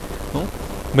hombre, ¿no?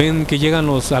 Ven que llegan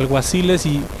los alguaciles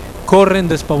y corren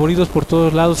despavoridos por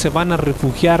todos lados, se van a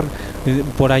refugiar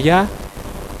por allá,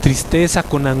 tristeza,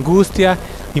 con angustia.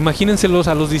 Imagínenselos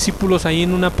a los discípulos ahí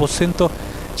en un aposento,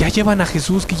 ya llevan a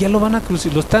Jesús, que ya lo van a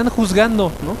crucificar, lo están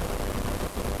juzgando, ¿no?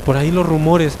 Por ahí los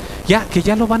rumores, que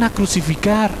ya lo van a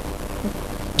crucificar,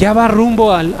 ya va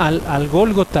rumbo al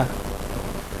Gólgota.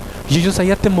 Y ellos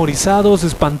ahí atemorizados,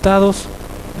 espantados,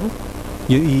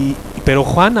 ¿no? Pero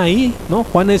Juan ahí, ¿no?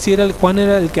 Juan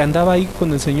era el que andaba ahí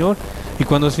con el Señor. Y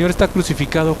cuando el Señor está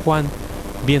crucificado, Juan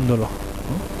viéndolo,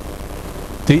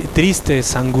 ¿no?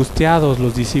 Tristes, angustiados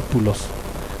los discípulos.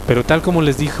 Pero tal como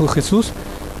les dijo Jesús,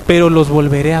 pero los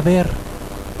volveré a ver.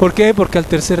 ¿Por qué? Porque al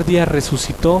tercer día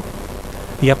resucitó.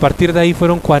 Y a partir de ahí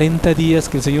fueron 40 días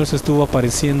que el Señor se estuvo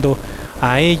apareciendo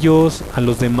a ellos, a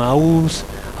los de Maús,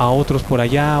 a otros por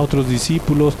allá, a otros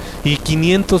discípulos, y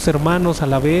 500 hermanos a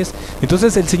la vez.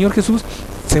 Entonces el Señor Jesús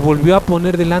se volvió a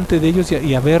poner delante de ellos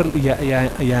y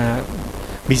a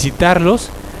visitarlos,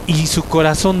 y su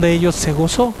corazón de ellos se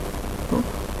gozó, ¿no?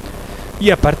 Y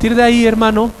a partir de ahí,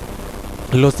 hermano,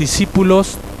 los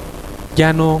discípulos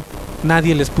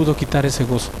nadie les pudo quitar ese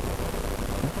gozo.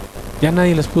 Ya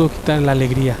nadie les pudo quitar la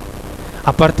alegría.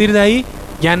 A partir de ahí,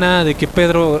 ya nada de que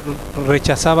Pedro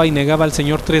rechazaba y negaba al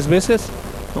Señor 3 veces,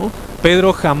 ¿no?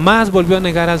 Pedro jamás volvió a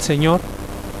negar al Señor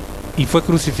y fue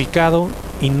crucificado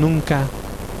y nunca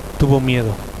tuvo miedo.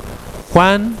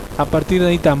 Juan, a partir de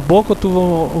ahí, tampoco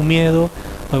tuvo miedo,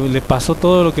 le pasó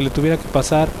todo lo que le tuviera que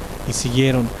pasar y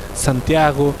siguieron.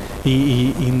 Santiago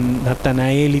y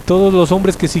Natanael y todos los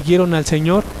hombres que siguieron al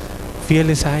Señor,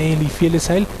 fieles a Él,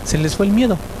 se les fue el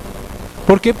miedo.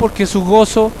 ¿Por qué? Porque su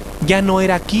gozo ya no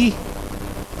era aquí.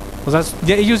 O sea,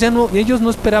 ellos no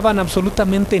esperaban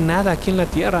absolutamente nada aquí en la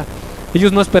tierra.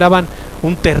 Ellos no esperaban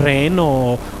un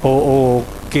terreno o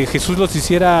que Jesús los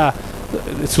hiciera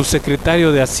su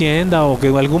secretario de Hacienda o que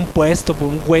algún puesto,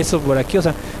 un hueso por aquí. O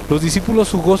sea, los discípulos,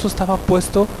 su gozo estaba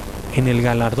puesto en el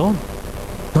galardón.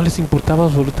 No les importaba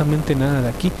absolutamente nada de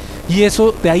aquí. Y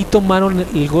eso, de ahí tomaron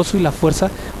el gozo y la fuerza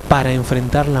para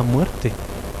enfrentar la muerte.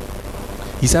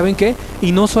 ¿Y saben qué?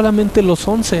 Y no solamente los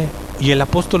 11 y el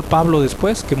apóstol Pablo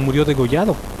después, que murió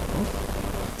degollado, ¿no?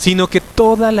 Sino que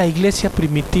toda la iglesia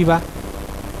primitiva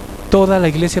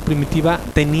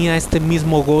tenía este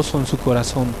mismo gozo en su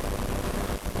corazón.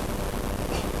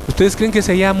 ¿Ustedes creen que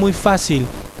sería muy fácil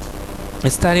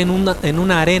estar en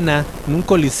una arena, en un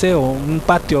coliseo, un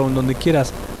patio, en donde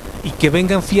quieras, y que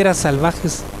vengan fieras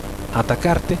salvajes a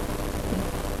atacarte?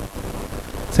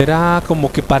 Será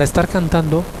como que para estar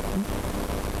cantando.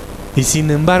 Y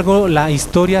sin embargo, la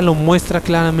historia lo muestra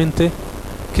claramente.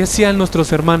 ¿Qué hacían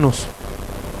nuestros hermanos?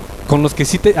 Con los que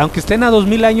sí, aunque estén a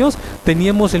 2000 años,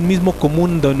 teníamos el mismo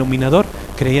común denominador: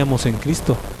 creíamos en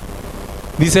Cristo.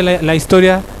 Dice la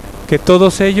historia que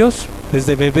todos ellos,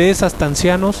 desde bebés hasta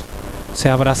ancianos, se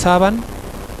abrazaban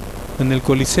en el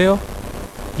Coliseo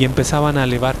y empezaban a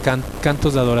elevar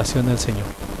cantos de adoración al Señor,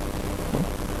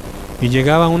 ¿no? Y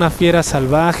llegaba una fiera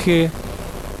salvaje,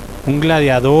 un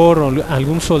gladiador o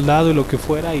algún soldado y lo que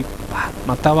fuera, y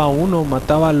mataba a uno,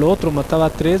 mataba al otro, mataba a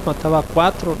 3, mataba a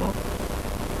 4, ¿no?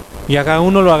 Y a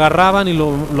uno lo agarraban y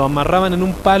lo amarraban en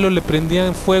un palo, le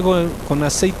prendían fuego con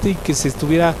aceite y que se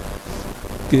estuviera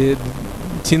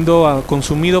siendo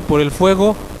consumido por el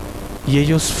fuego, y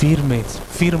ellos firmes.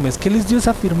 ¿Qué les dio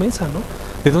esa firmeza, no?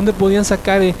 ¿De dónde podían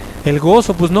sacar el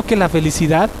gozo? Pues no que la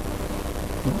felicidad,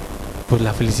 ¿no? Pues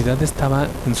la felicidad estaba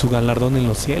en su galardón en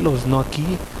los cielos, no aquí.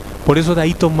 Por eso de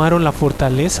ahí tomaron la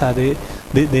fortaleza de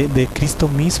Cristo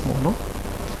mismo, ¿no?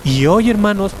 Y hoy,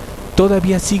 hermanos,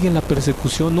 todavía siguen la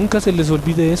persecución. Nunca se les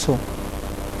olvide eso.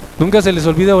 Nunca se les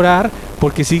olvide orar,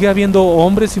 porque sigue habiendo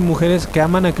hombres y mujeres que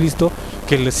aman a Cristo,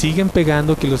 que le siguen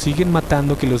pegando, que lo siguen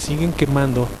matando, que lo siguen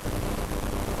quemando,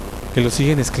 que lo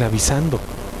siguen esclavizando.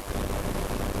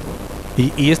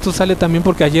 Y esto sale también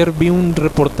porque ayer vi un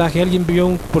reportaje, alguien vio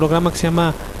un programa que se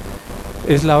llama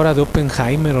Es la hora de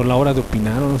Oppenheimer o la hora de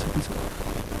opinar, o no sé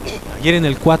qué. Ayer en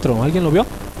el 4, ¿alguien lo vio?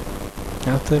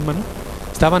 ¿Ah, usted, hermano?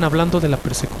 Estaban hablando de la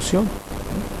persecución, ¿no?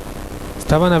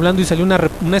 estaban hablando y salió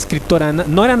una escritora,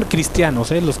 no eran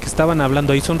cristianos, los que estaban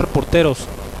hablando ahí son reporteros,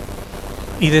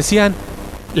 y decían,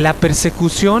 la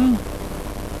persecución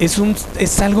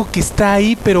es algo que está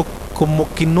ahí, pero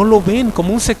como que no lo ven,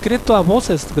 como un secreto a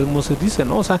voces, como se dice,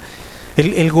 ¿no? O sea,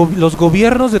 los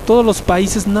gobiernos de todos los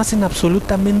países no hacen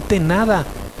absolutamente nada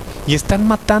y están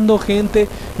matando gente.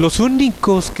 Los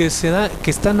únicos que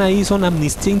están ahí son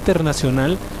Amnistía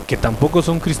Internacional, que tampoco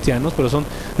son cristianos, pero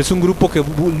es un grupo que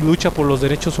lucha por los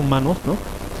derechos humanos, ¿no?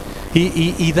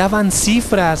 Y daban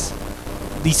cifras,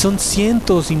 y son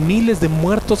cientos y miles de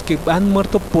muertos que han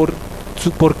muerto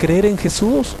por creer en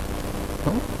Jesús,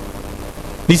 ¿no?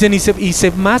 Dicen,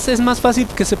 es más fácil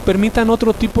que se permitan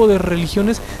otro tipo de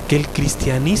religiones que el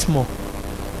cristianismo.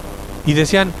 Y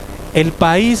decían, el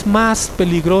país más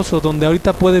peligroso donde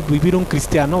ahorita puede vivir un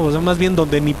cristiano, o sea, más bien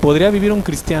donde ni podría vivir un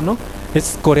cristiano,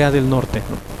 es Corea del Norte,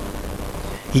 ¿no?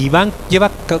 Y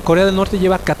Corea del Norte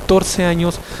lleva 14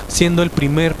 años siendo el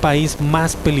primer país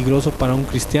más peligroso para un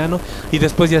cristiano, y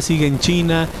después ya siguen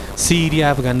China,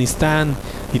 Siria, Afganistán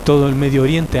y todo el Medio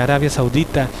Oriente, Arabia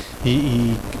Saudita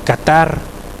y Qatar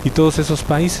y todos esos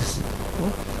países, ¿no?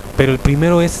 Pero el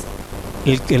primero es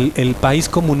el país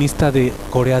comunista de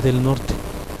Corea del Norte.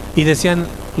 Y decían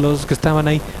los que estaban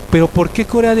ahí, pero ¿por qué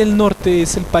Corea del Norte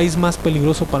es el país más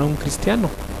peligroso para un cristiano?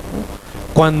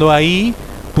 ¿No? Cuando ahí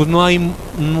pues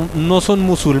no son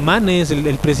musulmanes.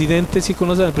 El presidente, sí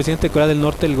conocen al presidente de Corea del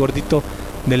Norte, el gordito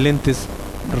de lentes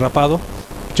rapado,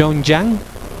 Pyongyang,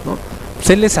 ¿no? Pues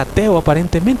él es ateo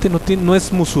aparentemente, no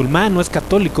es musulmán, no es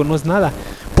católico, no es nada.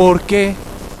 ¿Por qué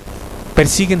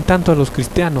persiguen tanto a los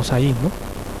cristianos ahí, no?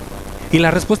 Y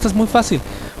la respuesta es muy fácil,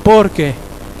 porque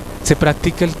se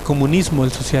practica el comunismo,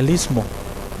 el socialismo,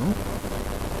 ¿no?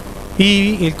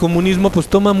 Y el comunismo pues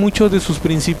toma mucho de sus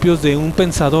principios de un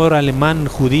pensador alemán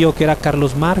judío que era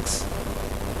Carlos Marx.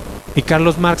 Y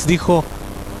Carlos Marx dijo,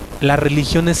 la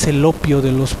religión es el opio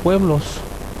de los pueblos.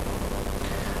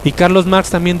 Y Carlos Marx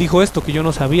también dijo esto que yo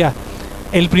no sabía: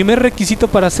 el primer requisito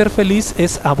para ser feliz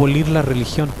es abolir la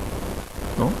religión,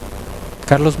 ¿no?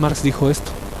 Carlos Marx dijo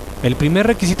esto: el primer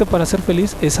requisito para ser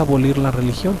feliz es abolir la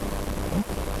religión,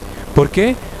 ¿no? ¿Por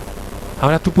qué?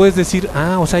 Ahora tú puedes decir,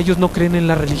 o sea, ellos no creen en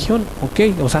la religión,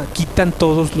 ok, o sea, quitan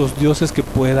todos los dioses que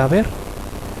pueda haber.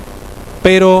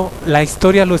 Pero la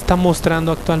historia lo está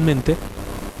mostrando actualmente,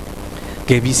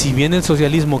 que si bien el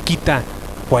socialismo quita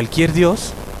cualquier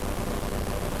dios,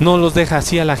 no los deja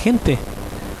así a la gente,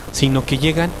 sino que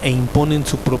llegan e imponen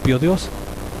su propio dios.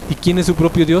 ¿Y quién es su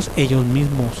propio dios? Ellos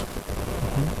mismos.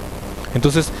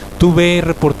 Entonces tú ves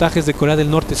reportajes de Corea del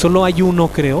Norte, solo hay uno,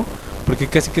 creo, porque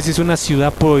casi que es una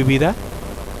ciudad prohibida,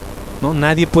 ¿no?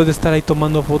 Nadie puede estar ahí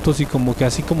tomando fotos y como que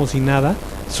así como si nada.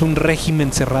 Es un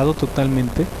régimen cerrado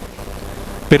totalmente.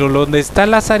 Pero donde están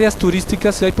las áreas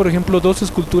turísticas, hay por ejemplo 2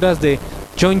 esculturas de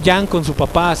Pyongyang con su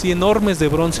papá, así enormes, de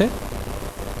bronce.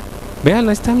 Vean,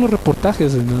 ahí están los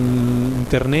reportajes en el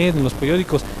internet, en los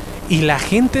periódicos. Y la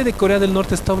gente de Corea del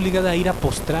Norte está obligada a ir a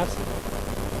postrarse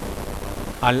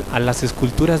a las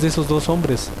esculturas de esos 2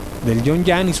 hombres, del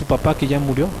Pyongyang y su papá que ya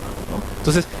murió, ¿no?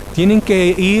 Entonces tienen que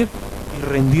ir y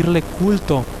rendirle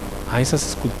culto a esas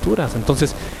esculturas.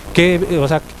 Entonces,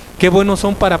 qué buenos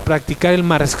son para practicar el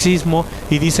marxismo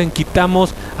y dicen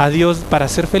quitamos a Dios para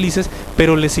ser felices,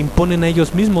 pero les imponen a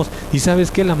ellos mismos. Y sabes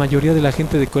que la mayoría de la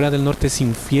gente de Corea del Norte es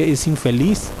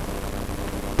infeliz,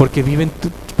 porque viven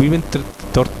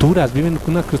torturas, viven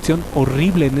una cuestión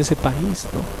horrible en ese país,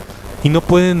 ¿no? Y no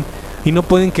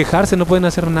pueden quejarse, no pueden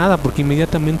hacer nada porque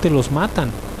inmediatamente los matan,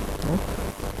 ¿no?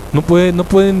 No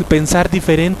pueden pensar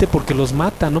diferente porque los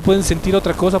matan, no pueden sentir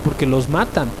otra cosa porque los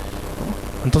matan,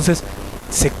 ¿no? Entonces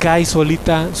se cae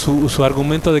solita su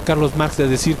argumento de Carlos Marx de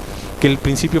decir que el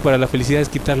principio para la felicidad es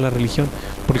quitar la religión,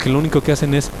 porque lo único que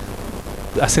hacen es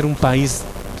hacer un país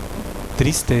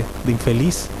triste, de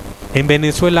infeliz. En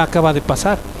Venezuela acaba de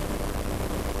pasar.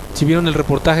 Si vieron el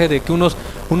reportaje de que unos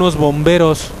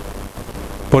bomberos,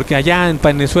 porque allá en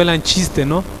Venezuela, en chiste,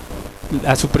 ¿no?,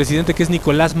 a su presidente, que es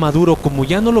Nicolás Maduro, como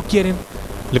ya no lo quieren,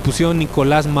 le pusieron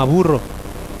Nicolás Maburro.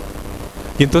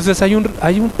 Y entonces hay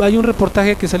un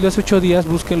reportaje que salió hace 8 días,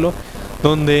 búsquenlo,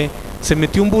 donde se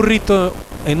metió un burrito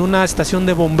en una estación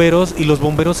de bomberos y los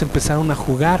bomberos empezaron a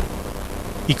jugar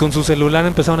y con su celular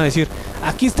empezaron a decir,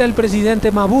 aquí está el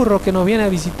presidente Maburro que nos viene a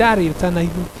visitar, y están ahí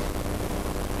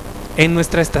en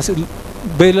nuestra estación.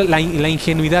 Ve la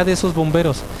ingenuidad de esos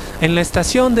bomberos. En la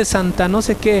estación de Santa no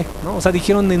sé qué, ¿no? O sea,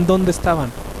 dijeron en dónde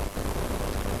estaban.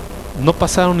 No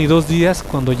pasaron ni 2 días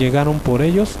cuando llegaron por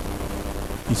ellos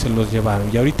y se los llevaron.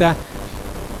 Y ahorita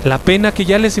la pena que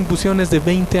ya les impusieron es de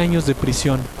 20 años de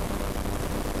prisión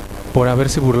por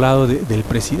haberse burlado del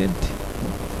presidente,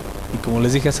 ¿no? Y como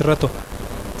les dije hace rato,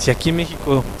 Si aquí en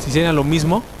México se hiciera lo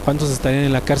mismo, ¿cuántos estarían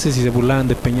en la cárcel si se burlaran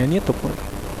de Peña Nieto?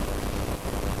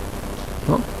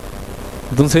 ¿No?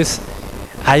 Entonces,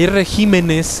 hay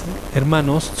regímenes,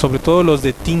 hermanos, sobre todo los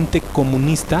de tinte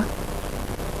comunista,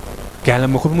 que a lo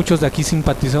mejor muchos de aquí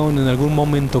simpatizaron en algún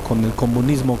momento con el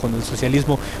comunismo, con el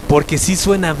socialismo, porque sí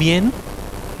suena bien, ¿no?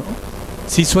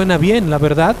 Sí suena bien, la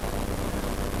verdad,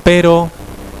 pero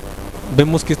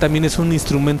vemos que también es un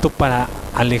instrumento para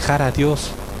alejar a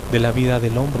Dios de la vida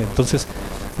del hombre. Entonces,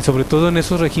 sobre todo en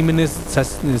esos regímenes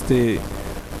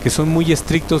que son muy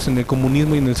estrictos en el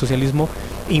comunismo y en el socialismo,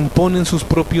 imponen sus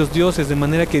propios dioses, de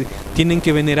manera que tienen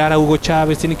que venerar a Hugo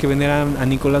Chávez, tienen que venerar a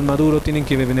Nicolás Maduro, tienen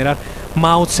que venerar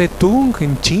Mao Zedong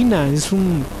en China. Es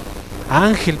un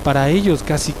ángel para ellos,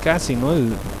 casi, ¿no?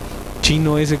 El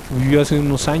chino ese que vivió hace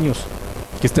unos años,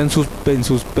 que está en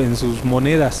sus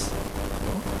monedas.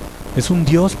 Es un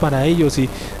dios para ellos,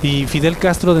 y Fidel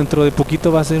Castro dentro de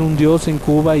poquito va a ser un dios en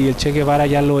Cuba, y el Che Guevara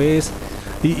ya lo es,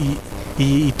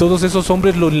 y todos esos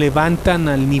hombres los levantan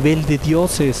al nivel de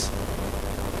dioses,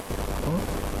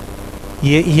 ¿no?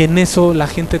 Y en eso la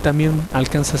gente también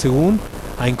alcanza, según,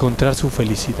 a encontrar su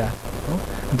felicidad,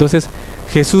 ¿no? Entonces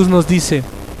Jesús nos dice: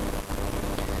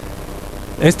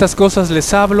 estas cosas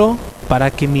les hablo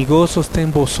para que mi gozo esté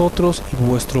en vosotros y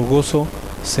vuestro gozo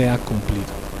sea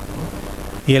cumplido.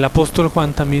 Y el apóstol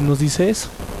Juan también nos dice eso,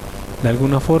 de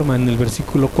alguna forma. En el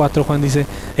versículo 4 Juan dice: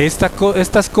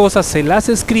 estas cosas se las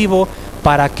escribo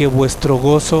para que vuestro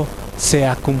gozo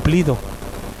sea cumplido.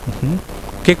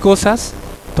 ¿Qué cosas?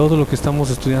 Todo lo que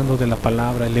estamos estudiando de la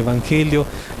palabra, el evangelio,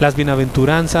 las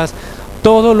bienaventuranzas,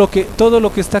 todo lo que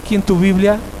está aquí en tu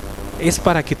Biblia es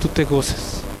para que tú te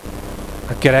goces,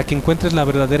 para que encuentres la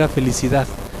verdadera felicidad,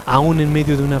 aún en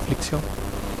medio de una aflicción.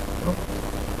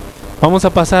 Vamos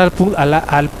a pasar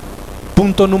al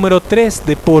punto número 3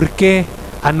 de por qué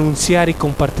anunciar y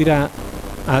compartir a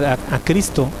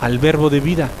Cristo, al verbo de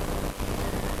vida.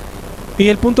 Y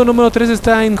el punto número 3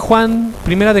 está en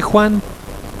Primera de Juan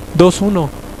 2.1.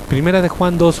 Primera de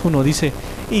Juan 2.1 dice: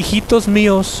 hijitos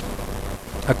míos.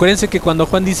 Acuérdense que cuando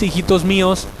Juan dice hijitos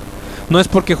míos, no es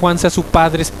porque Juan sea su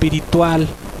padre espiritual.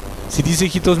 Si dice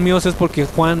hijitos míos es porque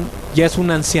Juan ya es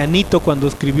un ancianito cuando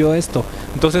escribió esto.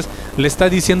 Entonces le está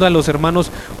diciendo a los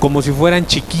hermanos como si fueran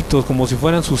chiquitos, como si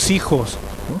fueran sus hijos,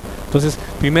 ¿no? Entonces,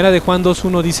 Primera de Juan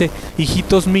 2.1 dice: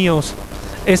 hijitos míos,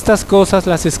 estas cosas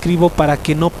las escribo para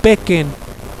que no pequen.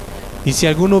 Y si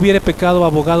alguno hubiere pecado,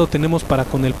 abogado tenemos para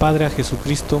con el Padre, a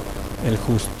Jesucristo el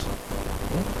justo.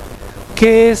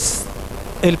 ¿Qué es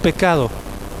el pecado?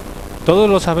 Todos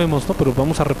lo sabemos, ¿no? Pero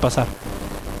vamos a repasar.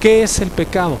 ¿Qué es el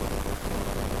pecado?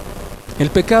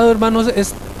 El pecado, hermanos,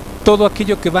 es todo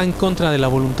aquello que va en contra de la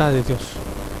voluntad de Dios.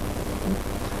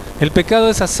 El pecado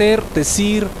es hacer,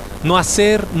 decir,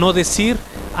 no decir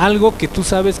algo que tú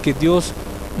sabes que Dios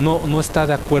no está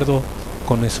de acuerdo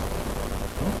con eso.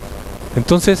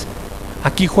 Entonces,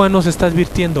 aquí Juan nos está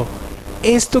advirtiendo: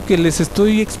 esto que les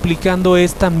estoy explicando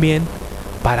es también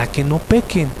para que no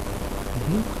pequen.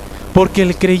 Porque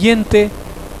el creyente,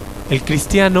 el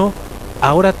cristiano,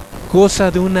 ahora goza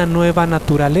de una nueva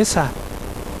naturaleza.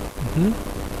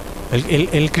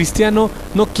 El cristiano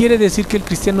no quiere decir que el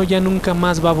cristiano ya nunca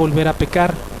más va a volver a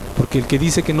pecar, porque el que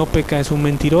dice que no peca es un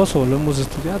mentiroso, lo hemos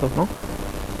estudiado, ¿no?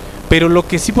 Pero lo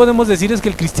que sí podemos decir es que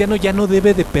el cristiano ya no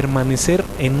debe de permanecer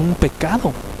en un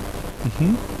pecado.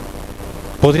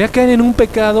 Podría caer en un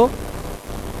pecado,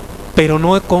 pero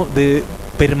no de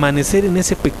permanecer en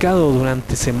ese pecado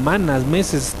durante semanas,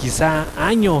 meses, quizá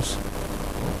años.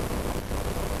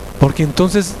 Porque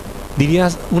entonces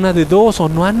dirías una de dos: o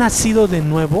no ha nacido de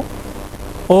nuevo,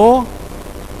 o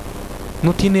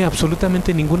no tiene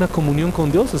absolutamente ninguna comunión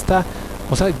con Dios.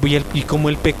 Y como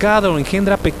el pecado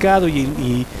engendra pecado,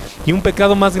 y un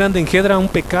pecado más grande engendra un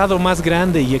pecado más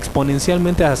grande, y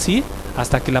exponencialmente así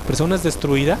hasta que la persona es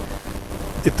destruida.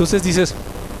 Entonces dices,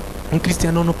 un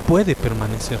cristiano no puede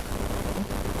permanecer.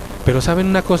 Pero ¿saben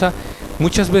una cosa?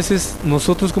 Muchas veces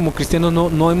nosotros como cristianos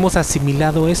no hemos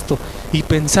asimilado esto y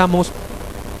pensamos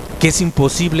que es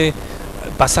imposible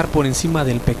pasar por encima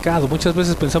del pecado. Muchas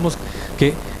veces pensamos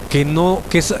que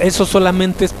eso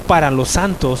solamente es para los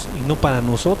santos y no para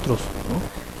nosotros,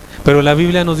 ¿no? Pero la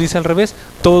Biblia nos dice al revés: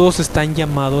 todos están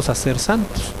llamados a ser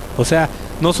santos. O sea,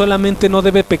 no solamente no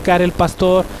debe pecar el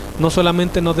pastor, no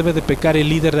solamente no debe de pecar el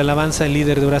líder de alabanza, el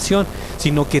líder de oración,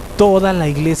 sino que toda la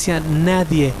iglesia,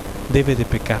 nadie debe de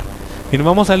pecar. Bien,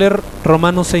 vamos a leer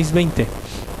Romanos 6.20.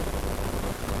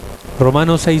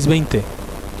 Romanos 6.20.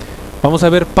 Vamos a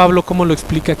ver Pablo cómo lo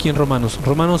explica aquí en Romanos.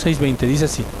 Romanos 6.20 dice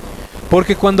así: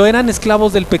 porque cuando eran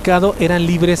esclavos del pecado, eran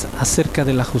libres acerca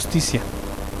de la justicia.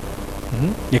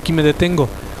 Y aquí me detengo.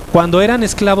 Cuando eran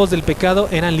esclavos del pecado,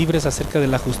 eran libres acerca de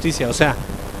la justicia. O sea,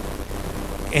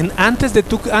 antes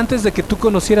de que tú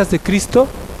conocieras de Cristo,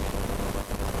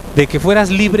 de que fueras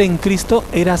libre en Cristo,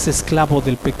 eras esclavo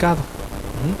del pecado.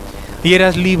 Y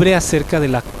eras libre acerca de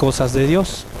las cosas de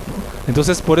Dios.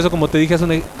 Entonces, por eso, como te dije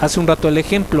hace un rato el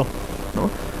ejemplo, ¿no?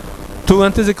 Tú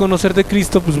antes de conocer de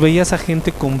Cristo, pues veías a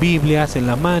gente con Biblias en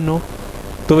la mano,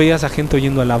 tú veías a gente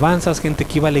oyendo alabanzas, gente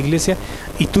que iba a la iglesia,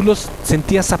 y tú los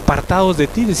sentías apartados de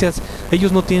ti, decías,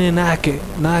 ellos no tienen nada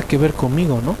que ver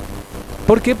conmigo, ¿no?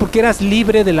 ¿Por qué? Porque eras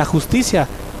libre de la justicia,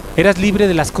 eras libre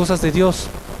de las cosas de Dios,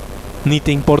 ni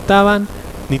te importaban,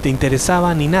 ni te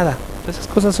interesaban, ni nada. Esas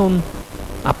cosas son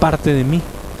aparte de mí,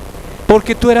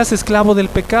 porque tú eras esclavo del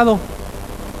pecado,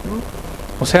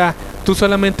 ¿no? O sea, tú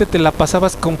solamente te la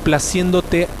pasabas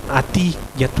complaciéndote a ti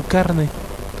y a tu carne.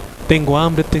 Tengo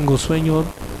hambre, tengo sueño,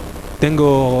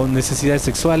 tengo necesidades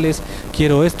sexuales,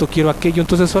 quiero esto, quiero aquello.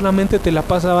 Entonces solamente te la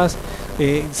pasabas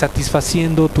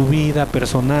satisfaciendo tu vida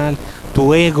personal,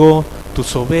 tu ego, tu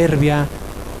soberbia,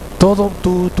 todo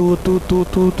tú,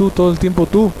 todo el tiempo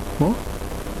tú, ¿no?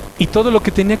 Y todo lo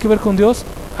que tenía que ver con Dios,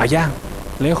 allá,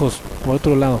 lejos, por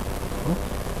otro lado,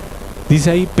 ¿no?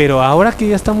 Dice ahí, pero ahora que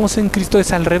ya estamos en Cristo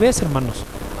es al revés, hermanos.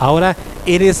 Ahora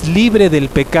eres libre del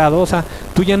pecado, o sea,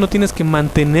 tú ya no tienes que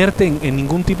mantenerte en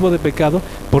ningún tipo de pecado,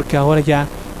 porque ahora ya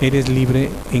eres libre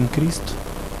en Cristo.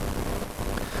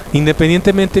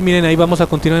 Independientemente, miren, ahí vamos a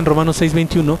continuar en Romanos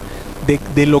 6:21,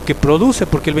 de lo que produce,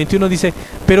 porque el 21 dice,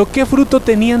 pero ¿qué fruto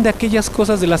tenían de aquellas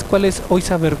cosas de las cuales hoy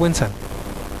se avergüenzan?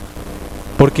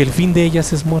 Porque el fin de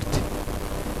ellas es muerte.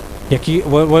 Y aquí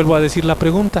vuelvo a decir la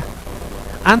pregunta.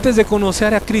 Antes de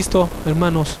conocer a Cristo,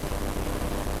 hermanos,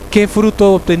 ¿qué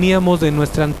fruto obteníamos de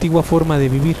nuestra antigua forma de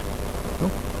vivir? ¿No?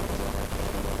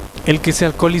 El que se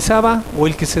alcoholizaba o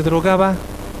el que se drogaba,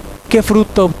 ¿qué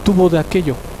fruto obtuvo de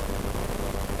aquello?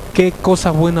 ¿Qué cosa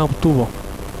buena obtuvo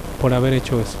por haber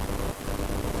hecho eso?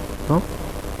 ¿No?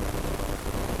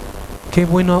 Qué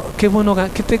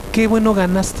bueno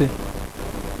ganaste.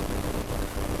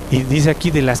 Y dice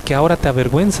aquí, de las que ahora te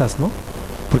avergüenzas, ¿no?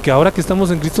 Porque ahora que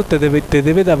estamos en Cristo te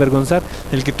debe de avergonzar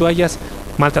el que tú hayas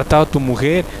maltratado a tu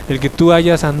mujer, el que tú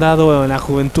hayas andado en la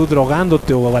juventud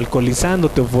drogándote o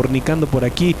alcoholizándote o fornicando por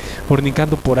aquí,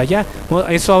 fornicando por allá.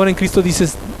 Eso ahora en Cristo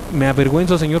dices, me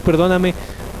avergüenzo, Señor, perdóname,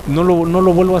 no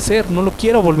lo vuelvo a hacer, no lo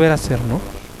quiero volver a hacer, ¿no?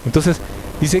 Entonces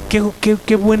dice,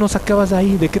 qué bueno sacabas de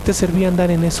ahí, ¿de qué te servía andar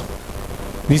en eso?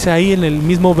 Dice ahí en el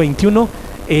mismo 21,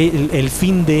 el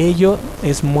fin de ello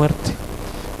es muerte.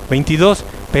 22,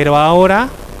 pero ahora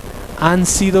han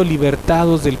sido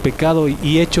libertados del pecado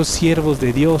y hechos siervos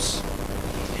de Dios,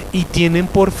 y tienen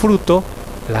por fruto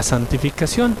la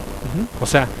santificación. O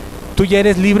sea, tú ya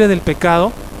eres libre del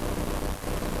pecado,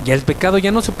 ya el pecado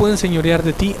ya no se puede enseñorear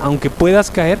de ti, aunque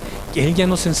puedas caer, él ya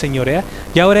no se enseñorea,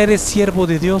 y ahora eres siervo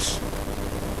de Dios.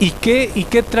 ¿Y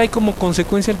qué trae como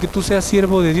consecuencia el que tú seas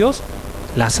siervo de Dios?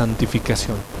 La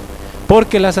santificación.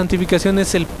 Porque la santificación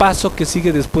es el paso que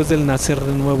sigue después del nacer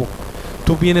de nuevo.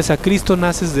 Tú vienes a Cristo,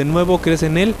 naces de nuevo, crees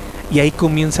en Él, y ahí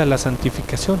comienza la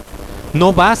santificación.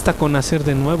 No basta con nacer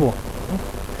de nuevo,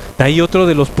 ¿no? De ahí otro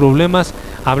de los problemas,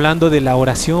 hablando de la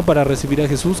oración para recibir a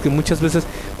Jesús, que muchas veces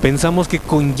pensamos que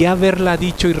con ya haberla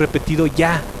dicho y repetido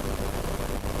ya.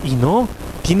 Y no,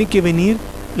 tiene que venir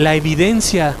la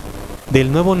evidencia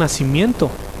del nuevo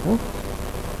nacimiento, ¿no?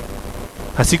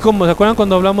 Así como, ¿se acuerdan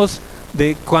cuando hablamos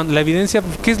de la evidencia?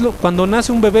 ¿Qué es cuando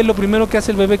nace un bebé, lo primero que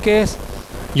hace el bebé, qué es?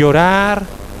 Llorar,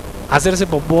 hacerse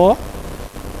popó,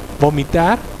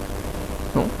 vomitar,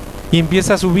 ¿no? Y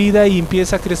empieza su vida y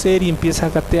empieza a crecer y empieza a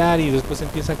gatear y después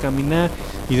empieza a caminar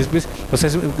y después, o sea,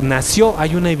 nació,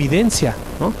 hay una evidencia,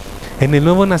 ¿no? En el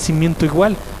nuevo nacimiento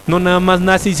igual, no nada más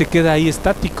nace y se queda ahí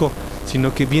estático,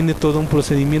 sino que viene todo un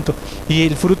procedimiento, y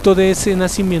el fruto de ese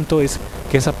nacimiento es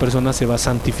que esa persona se va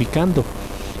santificando.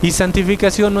 Y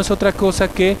santificación no es otra cosa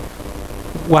que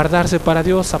guardarse para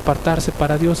Dios, apartarse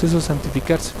para Dios, eso es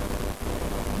santificarse.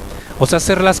 O sea,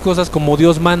 hacer las cosas como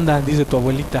Dios manda, dice tu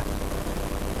abuelita.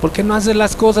 ¿Por qué no hacer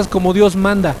las cosas como Dios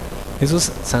manda? Eso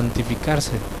es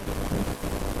santificarse.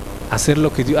 Hacer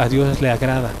lo que a Dios le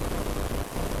agrada.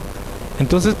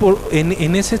 Entonces,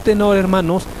 en ese tenor,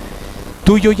 hermanos,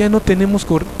 tú y yo ya no tenemos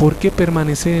por qué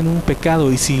permanecer en un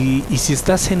pecado. Y si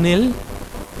estás en él,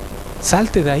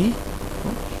 salte de ahí.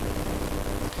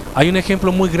 Hay un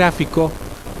ejemplo muy gráfico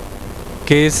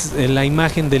que es la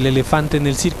imagen del elefante en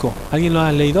el circo. ¿Alguien lo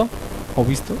ha leído o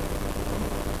visto?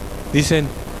 Dicen,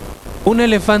 un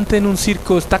elefante en un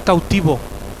circo está cautivo.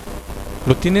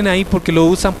 Lo tienen ahí porque lo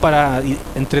usan para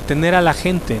entretener a la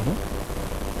gente, ¿no?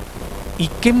 ¿Y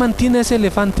qué mantiene a ese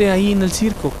elefante ahí en el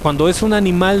circo? Cuando es un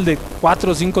animal de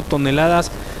 4 o 5 toneladas,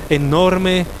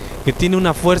 enorme, que tiene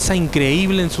una fuerza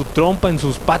increíble en su trompa, en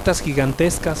sus patas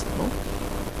gigantescas, ¿no?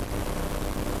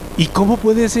 ¿Y cómo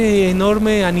puede ese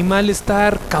enorme animal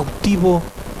estar cautivo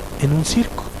en un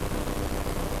circo?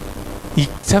 ¿Y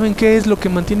saben qué es lo que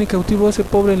mantiene cautivo a ese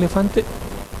pobre elefante?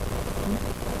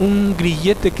 Un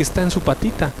grillete que está en su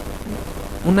patita,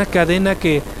 una cadena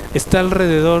que está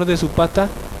alrededor de su pata,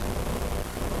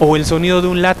 o el sonido de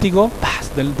un látigo,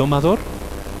 ¡paz!, del domador.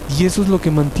 Y eso es lo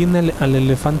que mantiene al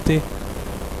elefante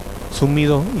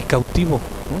sumido y cautivo,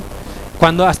 ¿no?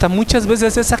 Cuando hasta muchas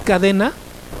veces esa cadena,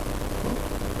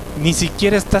 ¿no?, ni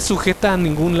siquiera está sujeta a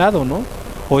ningún lado, ¿no?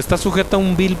 O está sujeta a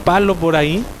un vil palo por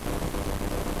ahí.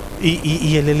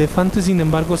 Y el elefante, sin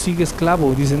embargo, sigue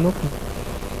esclavo. Dice, no,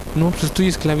 pues estoy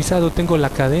esclavizado, tengo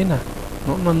la cadena,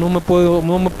 no me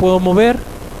puedo mover.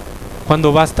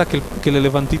 Cuando basta que el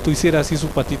elefantito hiciera así su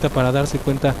patita para darse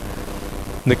cuenta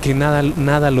de que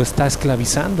nada lo está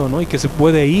esclavizando, ¿no? Y que se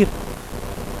puede ir,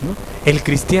 ¿no? El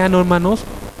cristiano, hermanos,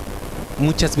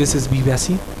 muchas veces vive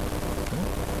así, ¿no?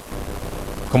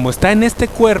 Como está en este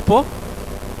cuerpo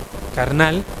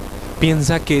carnal,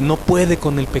 piensa que no puede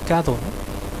con el pecado, ¿no?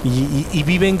 Y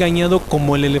vive engañado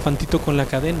como el elefantito con la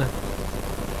cadena.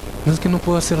 No, es que no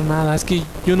puedo hacer nada, es que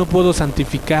yo no puedo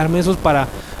santificarme. Eso es para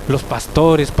los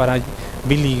pastores, para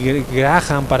Billy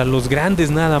Graham, para los grandes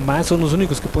nada más. Son los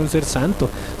únicos que pueden ser santos.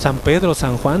 San Pedro,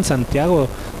 San Juan, Santiago,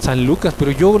 San Lucas,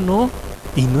 pero yo no.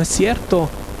 Y no es cierto,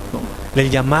 ¿no? El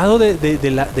llamado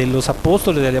de los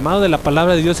apóstoles, el llamado de la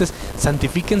palabra de Dios es: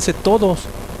 santifíquense todos,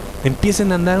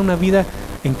 empiecen a andar una vida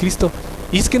en Cristo.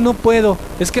 Y es que no puedo,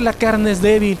 es que la carne es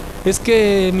débil, es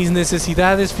que mis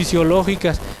necesidades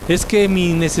fisiológicas, es que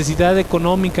mi necesidad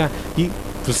económica, y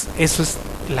pues eso es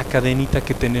la cadenita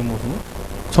que tenemos,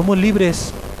 ¿no? Somos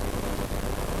libres,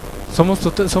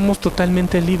 somos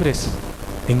totalmente libres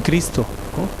en Cristo,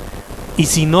 ¿no? Y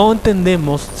si no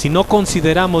entendemos, si no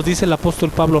consideramos, dice el apóstol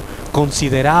Pablo,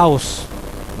 consideraos,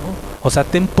 ¿no? O sea,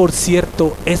 ten por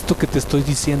cierto esto que te estoy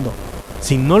diciendo.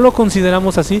 Si no lo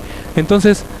consideramos así,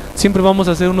 entonces siempre vamos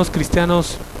a ser unos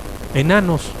cristianos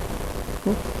enanos,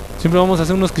 ¿no? Siempre vamos a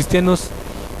ser unos cristianos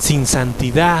sin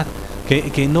santidad,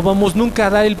 que no vamos nunca a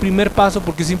dar el primer paso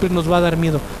porque siempre nos va a dar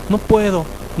miedo. No puedo,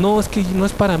 no, es que no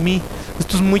es para mí,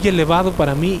 esto es muy elevado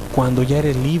para mí, cuando ya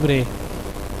eres libre.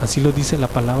 Así lo dice la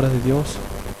palabra de Dios,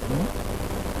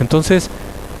 ¿no? Entonces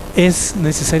es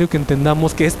necesario que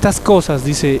entendamos que estas cosas,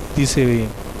 dice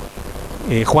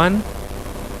Juan,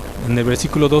 en el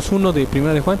versículo 2.1 de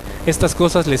 1 de Juan, estas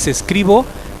cosas les escribo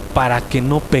para que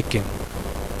no pequen.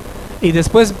 Y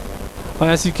después,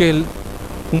 ahora sí que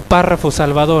un párrafo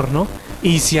salvador, ¿no?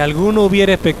 Y si alguno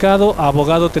hubiere pecado,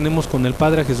 abogado tenemos con el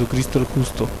Padre, a Jesucristo el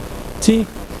justo. Sí,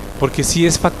 porque sí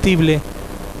es factible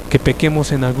que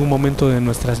pequemos en algún momento de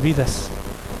nuestras vidas.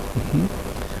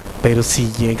 Pero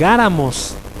si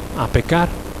llegáramos a pecar,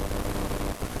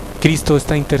 Cristo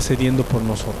está intercediendo por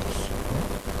nosotros,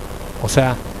 ¿no? O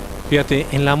sea, fíjate,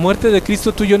 en la muerte de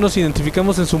Cristo tú y yo nos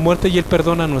identificamos en su muerte y Él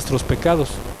perdona nuestros pecados.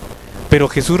 Pero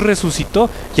Jesús resucitó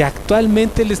y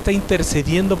actualmente Él está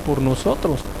intercediendo por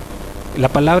nosotros. La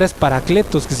palabra es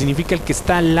paracletos, que significa el que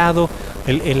está al lado,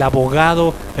 el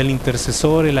abogado, el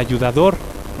intercesor, el ayudador,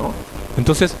 ¿no?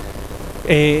 Entonces,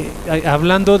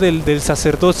 hablando del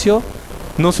sacerdocio,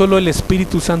 no solo el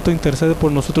Espíritu Santo intercede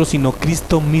por nosotros, sino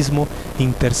Cristo mismo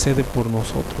intercede por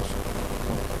nosotros.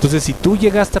 Entonces, si tú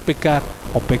llegaste a pecar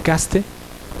o pecaste,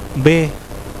 ve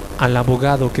al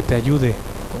abogado que te ayude,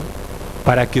 ¿no?,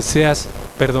 para que seas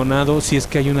perdonado si es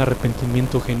que hay un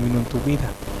arrepentimiento genuino en tu vida.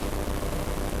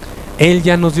 Él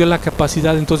ya nos dio la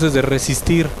capacidad entonces de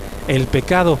resistir el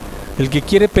pecado. El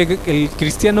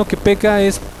cristiano que peca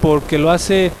es porque lo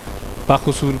hace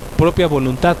bajo su propia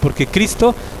voluntad, porque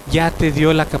Cristo ya te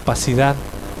dio la capacidad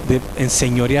de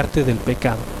enseñorearte del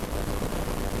pecado.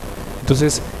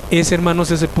 Entonces, hermanos,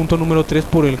 es el punto número 3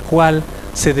 por el cual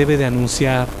se debe de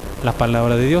anunciar la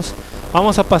palabra de Dios.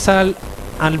 Vamos a pasar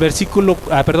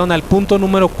al punto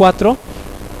número 4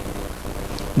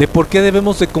 de por qué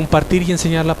debemos de compartir y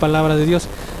enseñar la palabra de Dios.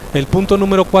 El punto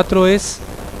número 4 es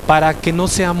para que no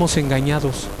seamos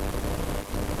engañados.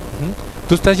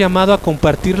 Tú estás llamado a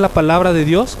compartir la palabra de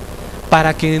Dios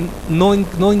para que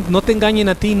no te engañen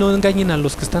a ti y no engañen a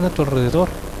los que están a tu alrededor.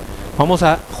 Vamos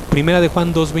a 1 de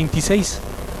Juan 2.26.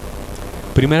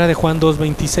 1 de Juan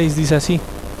 2.26 dice así: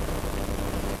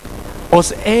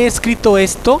 os he escrito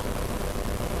esto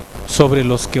sobre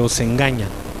los que os engañan.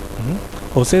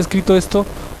 Os he escrito esto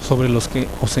sobre los que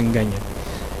os engañan.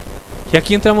 Y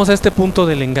aquí entramos a este punto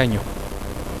del engaño.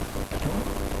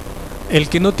 El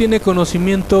que no tiene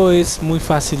conocimiento es muy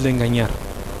fácil de engañar.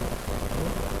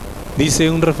 Dice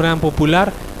un refrán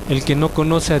popular: el que no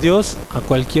conoce a Dios, a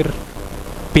cualquier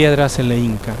piedra se le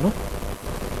hinca, ¿no?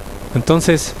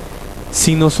 Entonces,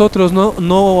 si nosotros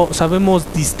no sabemos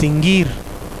distinguir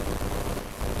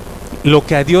lo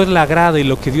que a Dios le agrada y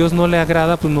lo que a Dios no le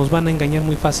agrada, pues nos van a engañar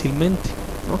muy fácilmente,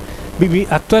 ¿no?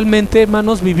 Actualmente,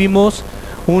 hermanos, vivimos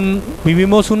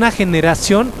una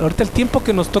generación, ahorita el tiempo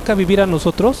que nos toca vivir a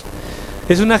nosotros,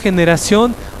 es una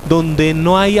generación donde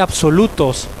no hay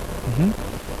absolutos.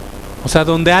 O sea,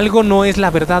 donde algo no es la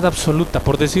verdad absoluta.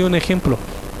 Por decir un ejemplo,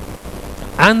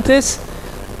 antes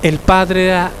el padre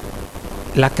era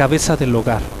la cabeza del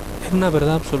hogar, era una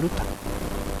verdad absoluta.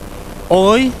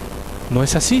 Hoy no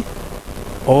es así.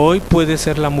 Hoy puede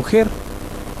ser la mujer,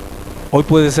 hoy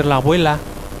puede ser la abuela,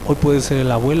 hoy puede ser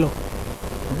el abuelo.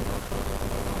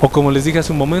 O como les dije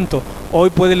hace un momento, hoy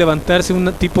puede levantarse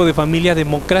un tipo de familia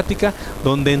democrática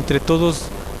donde entre todos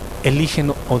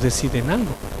eligen o deciden algo.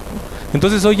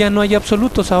 Entonces hoy ya no hay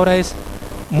absolutos, ahora es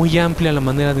muy amplia la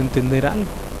manera de entender algo.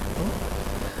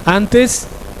 Antes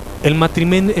el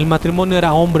matrimonio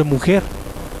era hombre-mujer,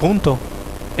 punto.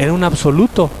 Era un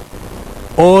absoluto.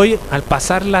 Hoy, al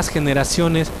pasar las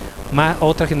generaciones,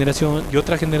 otra generación y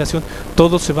otra generación,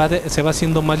 todo se va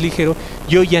haciendo más ligero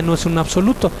y hoy ya no es un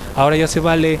absoluto. Ahora ya se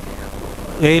vale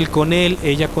él con él,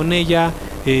 ella con ella,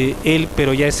 él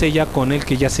pero ya es ella con él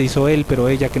que ya se hizo él, pero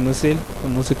ella que no es él,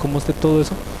 no sé cómo esté todo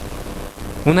eso.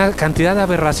 Una cantidad de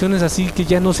aberraciones así que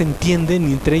ya no se entienden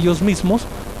ni entre ellos mismos,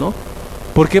 ¿no?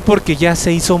 ¿Por qué? Porque ya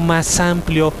se hizo más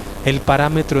amplio el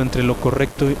parámetro entre lo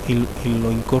correcto y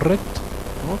lo incorrecto,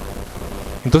 ¿no?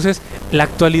 Entonces, la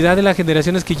actualidad de la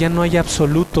generación es que ya no hay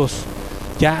absolutos,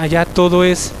 ya todo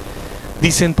es,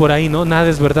 dicen por ahí, ¿no? Nada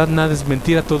es verdad, nada es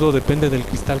mentira, todo depende del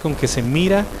cristal con que se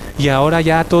mira, y ahora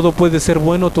ya todo puede ser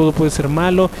bueno, todo puede ser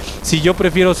malo. Si yo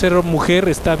prefiero ser mujer,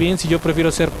 está bien; si yo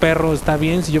prefiero ser perro, está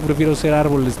bien; si yo prefiero ser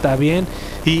árbol, está bien,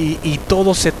 y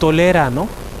todo se tolera, ¿no?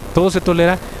 Todo se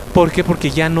tolera. ¿Por qué? Porque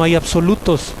ya no hay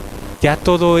absolutos, ya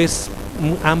todo es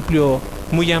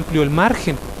muy amplio el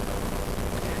margen.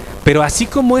 Pero así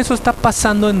como eso está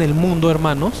pasando en el mundo,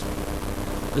 hermanos,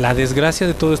 la desgracia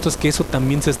de todo esto es que eso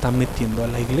también se está metiendo a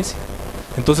la iglesia.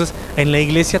 Entonces, en la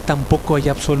iglesia tampoco hay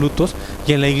absolutos,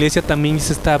 y en la iglesia también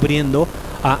se está abriendo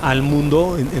al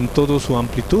mundo en toda su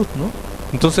amplitud, ¿no?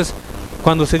 Entonces,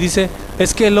 cuando se dice,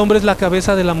 es que el hombre es la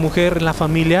cabeza de la mujer en la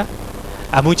familia,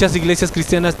 a muchas iglesias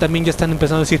cristianas también ya están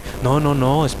empezando a decir,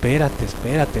 no, espérate,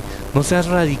 no seas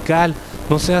radical,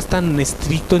 no seas tan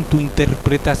estricto en tu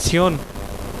interpretación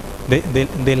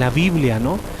de la Biblia,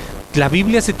 ¿no? La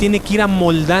Biblia se tiene que ir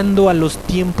amoldando a los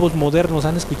tiempos modernos.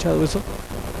 ¿Han escuchado eso?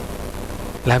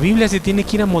 La Biblia se tiene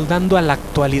que ir amoldando a la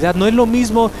actualidad. No es lo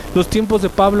mismo los tiempos de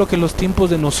Pablo que los tiempos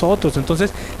de nosotros.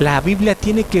 Entonces la Biblia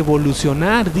tiene que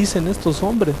evolucionar, dicen estos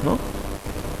hombres, ¿no?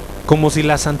 Como si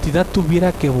la santidad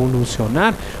tuviera que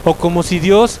evolucionar, o como si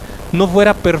Dios no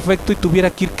fuera perfecto y tuviera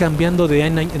que ir cambiando de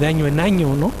año en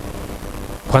año, ¿no?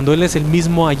 Cuando Él es el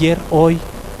mismo ayer, hoy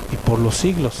y por los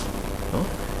siglos,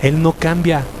 ¿no? Él no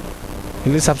cambia,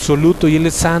 Él es absoluto y Él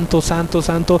es santo, santo,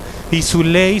 santo, y su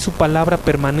ley, su palabra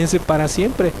permanece para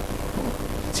siempre,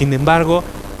 ¿no? Sin embargo,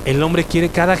 el hombre quiere,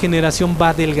 cada generación va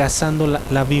adelgazando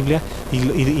la Biblia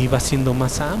y va siendo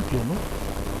más amplio, ¿no?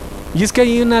 Y es que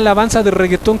hay una alabanza de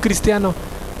reggaetón cristiano.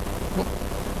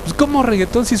 Pues ¿cómo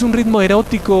reggaetón si es un ritmo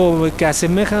erótico que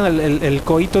asemeja el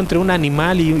coito entre un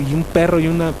animal y un perro y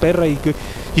una perra?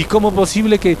 ¿Y cómo es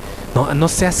posible que no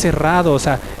sea cerrado? O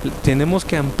sea, tenemos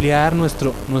que ampliar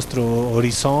nuestro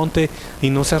horizonte y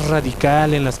no ser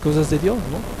radical en las cosas de Dios,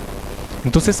 ¿no?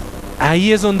 Entonces,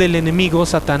 ahí es donde el enemigo,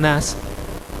 Satanás,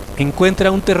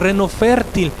 encuentra un terreno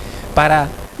fértil para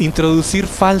introducir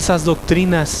falsas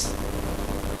doctrinas.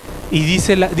 Y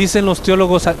dicen los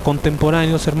teólogos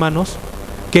contemporáneos, hermanos,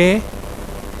 que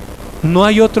no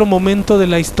hay otro momento de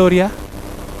la historia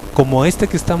como este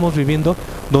que estamos viviendo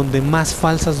donde más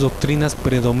falsas doctrinas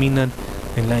predominan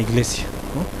en la iglesia,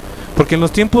 ¿no? Porque en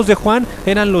los tiempos de Juan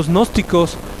eran los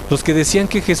gnósticos los que decían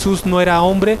que Jesús no era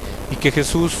hombre y que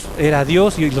Jesús era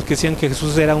Dios, y los que decían que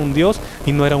Jesús era un Dios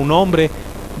y no era un hombre.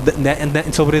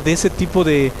 Sobre ese tipo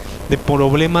de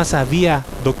problemas había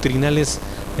doctrinales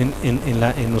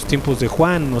en los tiempos de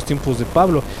Juan, en los tiempos de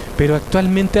Pablo, pero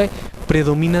actualmente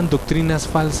predominan doctrinas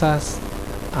falsas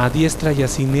a diestra y a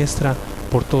siniestra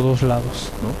por todos lados,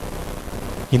 ¿no?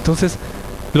 Y entonces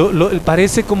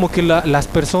parece como que las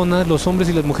personas, los hombres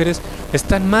y las mujeres,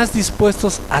 están más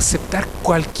dispuestos a aceptar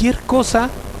cualquier cosa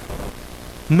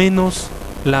menos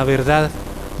la verdad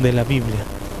de la Biblia,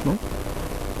 ¿no?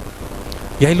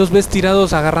 Y ahí los ves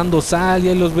tirados agarrando sal, y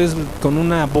ahí los ves con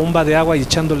una bomba de agua y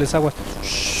echándoles agua.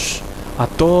 a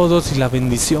todos y la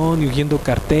bendición y huyendo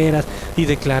carteras y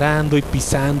declarando y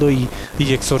pisando y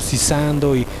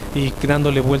exorcizando y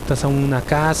dándole vueltas a una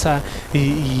casa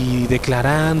y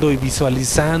declarando y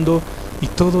visualizando, y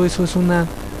todo eso es una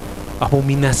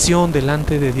abominación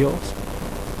delante de Dios.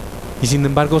 Y sin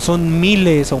embargo son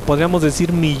miles, o podríamos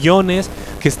decir millones,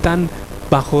 que están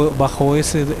bajo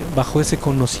ese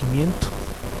conocimiento.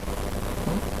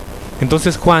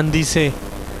 Entonces Juan dice: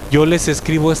 yo les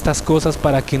escribo estas cosas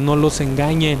para que no los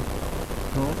engañen,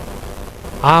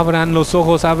 ¿no? Abran los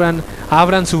ojos,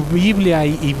 abran su Biblia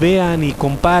y vean y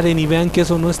comparen y vean que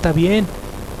eso no está bien,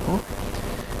 ¿no?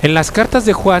 En las cartas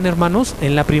de Juan, hermanos,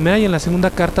 en la primera y en la segunda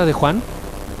carta de Juan,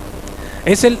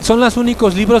 son los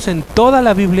únicos libros en toda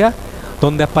la Biblia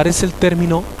donde aparece el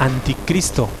término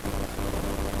anticristo.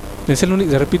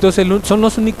 Repito, son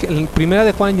los únicos, en primera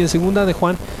de Juan y en segunda de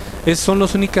Juan, son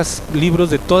los únicos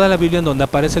libros de toda la Biblia en donde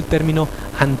aparece el término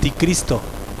anticristo.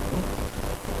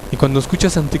 Y cuando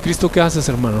escuchas anticristo, ¿qué haces,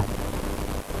 hermano?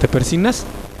 ¿Te persignas?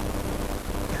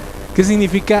 ¿Qué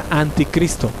significa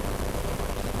anticristo?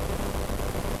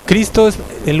 Cristo es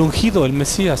el ungido, el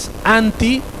Mesías.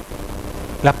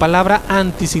 La palabra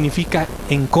anti significa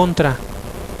en contra,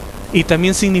 y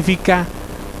también significa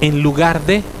en lugar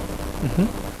de.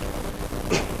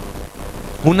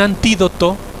 Un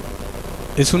antídoto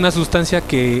es una sustancia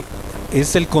que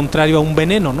es el contrario a un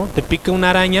veneno, ¿no? Te pica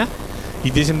una araña y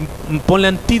dicen, ponle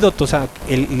antídoto, o sea,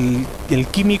 el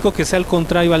químico que sea el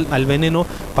contrario al veneno,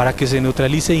 para que se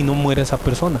neutralice y no muera esa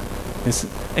persona. Es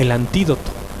el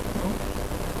antídoto,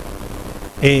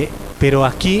 ¿no? Pero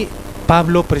aquí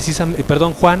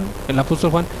Juan, el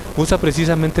apóstol Juan, usa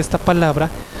precisamente esta palabra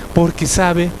porque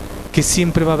sabe que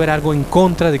siempre va a haber algo en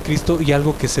contra de Cristo y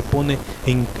algo que se pone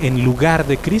en lugar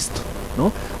de Cristo,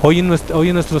 ¿no? Hoy en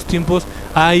nuestros tiempos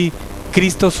hay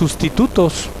Cristos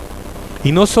sustitutos,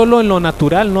 y no solo en lo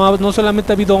natural, no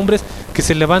solamente ha habido hombres que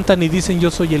se levantan y dicen yo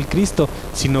soy el Cristo,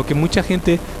 sino que mucha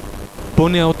gente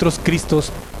pone a otros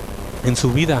Cristos en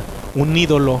su vida, un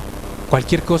ídolo.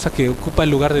 Cualquier cosa que ocupa el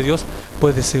lugar de Dios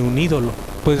puede ser un ídolo,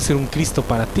 puede ser un Cristo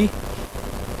para ti.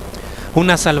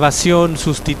 Una salvación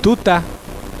sustituta,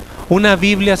 una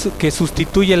Biblia que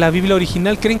sustituye la Biblia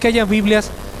original. ¿Creen que haya Biblias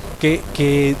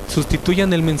que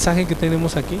sustituyan el mensaje que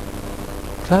tenemos aquí?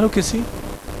 Claro que sí.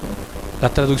 La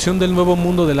traducción del Nuevo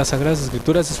Mundo de las Sagradas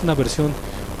Escrituras es una versión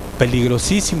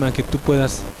peligrosísima que tú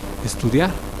puedas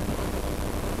estudiar.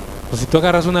 O si tú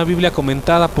agarras una Biblia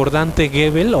comentada por Dante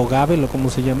Gebel o como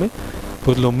se llame,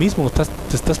 pues lo mismo,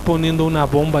 te estás poniendo una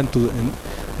bomba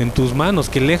en tus manos,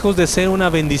 que lejos de ser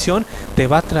una bendición, te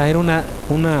va a traer una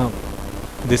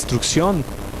destrucción,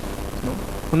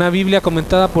 ¿no? Una Biblia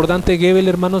comentada por Dante Gebel,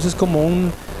 hermanos, es como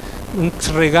un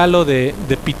regalo de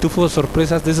pitufos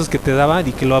sorpresas de esos que te daban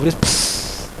y que lo abres,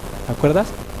 ¿te acuerdas?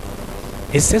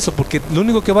 Es eso, porque lo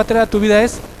único que va a traer a tu vida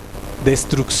es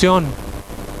destrucción.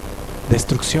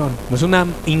 Es una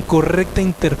incorrecta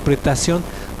interpretación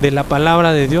de la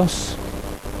palabra de Dios.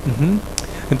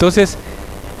 Entonces,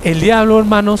 el diablo,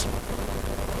 hermanos,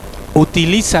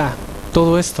 utiliza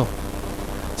todo esto.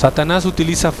 Satanás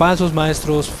utiliza falsos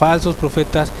maestros, falsos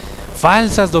profetas,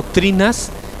 falsas doctrinas,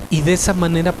 y de esa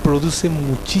manera produce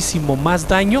muchísimo más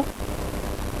daño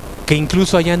que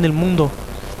incluso allá en el mundo.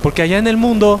 Porque allá en el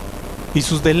mundo y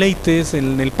sus deleites,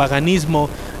 en el paganismo,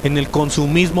 en el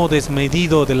consumismo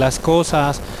desmedido de las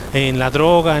cosas, en la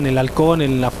droga, en el alcohol,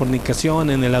 en la fornicación,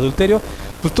 en el adulterio,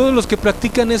 pues todos los que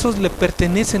practican esos le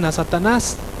pertenecen a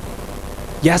Satanás,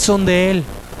 ya son de él,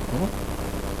 ¿no?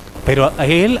 Pero a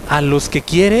él, a los que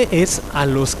quiere, es a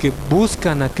los que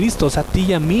buscan a Cristo, o sea, a ti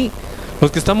y a mí,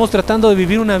 los que estamos tratando de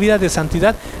vivir una vida de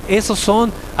santidad. Esos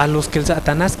son a los que el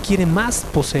Satanás quiere más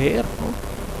poseer,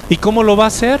 ¿no? ¿Y cómo lo va a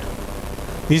hacer?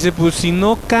 Dice, pues si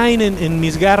no caen en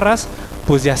mis garras,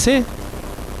 pues ya sé,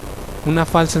 una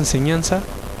falsa enseñanza,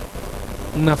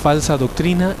 una falsa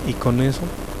doctrina, y con eso,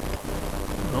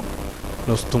 ¿no?,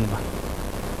 los tumba.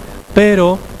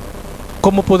 Pero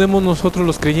 ¿cómo podemos nosotros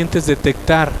los creyentes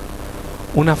detectar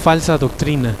una falsa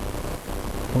doctrina,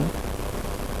 ¿no?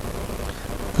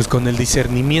 Pues con el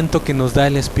discernimiento que nos da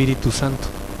el Espíritu Santo.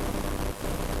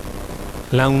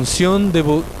 La unción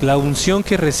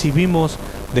que recibimos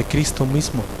de Cristo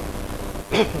mismo.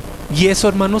 Y eso,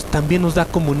 hermanos, también nos da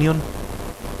comunión.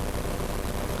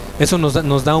 Eso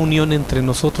nos da unión entre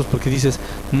nosotros, porque dices,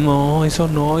 no, eso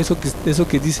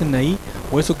que dicen ahí,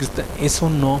 o eso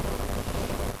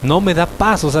no me da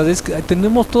paz. O sea,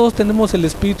 todos tenemos el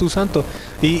Espíritu Santo,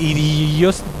 y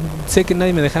yo sé que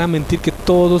nadie me dejará mentir que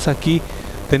todos aquí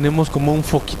tenemos como un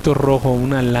foquito rojo,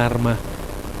 una alarma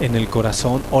en el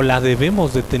corazón, o la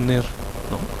debemos de tener,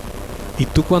 ¿no? Y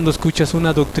tú, cuando escuchas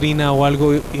una doctrina o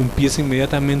algo, empieza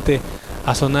inmediatamente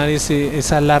a sonar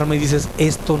esa alarma y dices,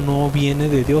 esto no viene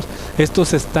de Dios, esto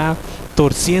se está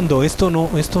torciendo, esto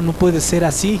no puede ser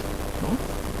así,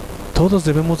 ¿no? Todos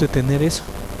debemos de tener eso,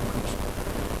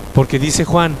 porque dice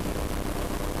Juan,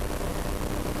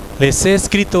 les he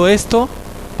escrito esto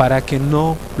para que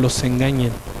no los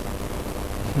engañen.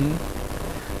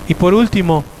 Y por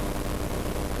último,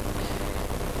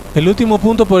 el último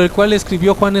punto por el cual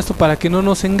escribió Juan esto para que no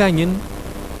nos engañen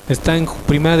está en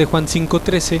 1 de Juan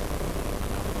 5:13.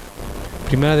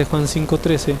 1 de Juan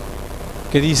 5:13,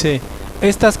 que dice,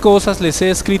 estas cosas les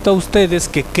he escrito a ustedes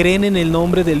que creen en el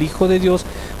nombre del Hijo de Dios,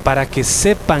 para que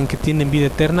sepan que tienen vida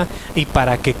eterna y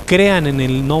para que crean en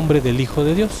el nombre del Hijo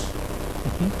de Dios.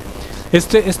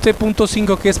 Este punto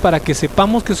 5, que es para que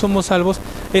sepamos que somos salvos,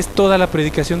 es toda la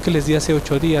predicación que les di hace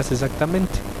 8 días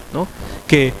exactamente, ¿no?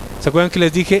 Que, ¿se acuerdan que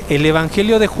les dije? El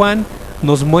Evangelio de Juan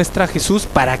nos muestra a Jesús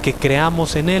para que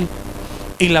creamos en Él.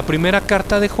 Y la primera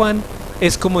carta de Juan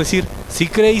es como decir, si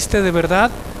creíste de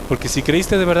verdad, porque si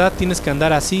creíste de verdad tienes que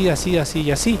andar así, así, así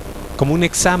y así, como un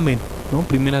examen, ¿no?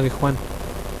 Primera de Juan.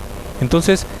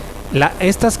 Entonces,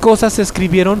 estas cosas se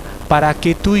escribieron para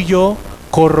que tú y yo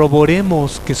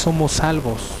corroboremos que somos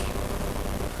salvos,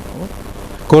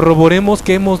 ¿no? Corroboremos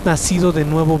que hemos nacido de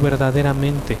nuevo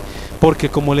verdaderamente, porque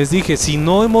como les dije, si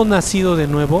no hemos nacido de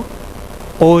nuevo,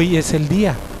 hoy es el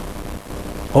día.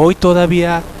 Hoy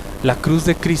todavía la cruz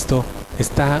de Cristo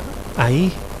está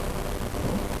ahí,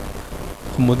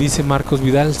 ¿no? Como dice Marcos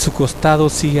Vidal, su costado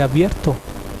sigue abierto,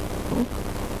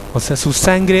 ¿no? O sea, su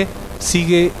sangre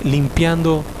sigue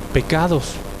limpiando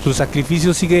pecados, su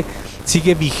sacrificio sigue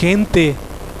vigente.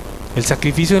 El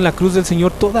sacrificio en la cruz del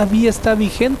Señor todavía está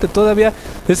vigente, todavía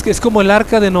es como el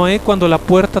arca de Noé, cuando la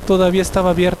puerta todavía estaba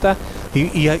abierta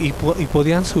y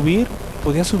podía subir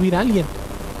alguien.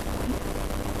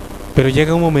 Pero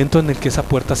llega un momento en el que esa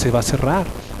puerta se va a cerrar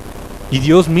y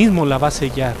Dios mismo la va a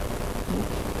sellar,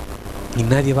 y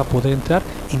nadie va a poder entrar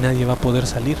y nadie va a poder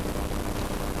salir.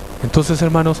 Entonces,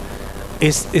 hermanos,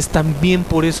 es también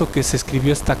por eso que se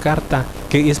escribió esta carta,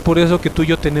 que es por eso que tú y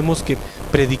yo tenemos que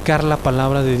predicar la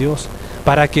palabra de Dios,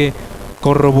 para que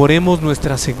corroboremos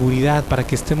nuestra seguridad, para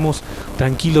que estemos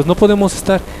tranquilos. No podemos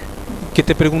estar, que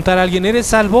te preguntara alguien, ¿eres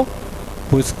salvo?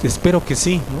 Pues espero que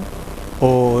sí, ¿no?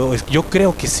 O yo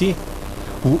creo que sí,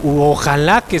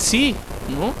 ojalá que sí,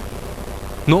 ¿no?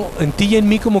 No, en ti y en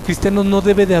mí como cristianos no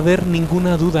debe de haber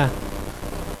ninguna duda.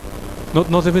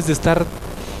 No debes de estar,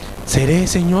 ¿seré,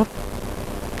 Señor?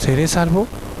 ¿Seré salvo?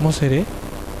 ¿No seré?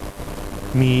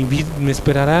 ¿Me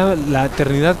esperará la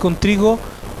eternidad contigo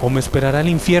o me esperará el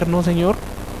infierno, Señor?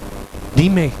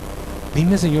 Dime,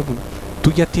 Señor.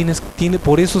 Tú ya tienes,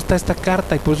 por eso está esta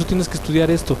carta y por eso tienes que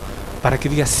estudiar esto, para que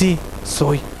digas, sí,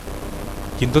 soy.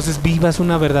 Y entonces vivas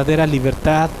una verdadera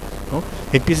libertad, ¿no?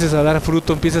 Empieces a dar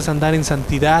fruto, empieces a andar en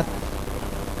santidad.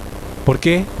 ¿Por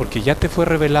qué? Porque ya te fue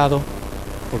revelado,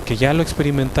 porque ya lo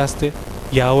experimentaste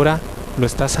y ahora lo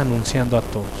estás anunciando a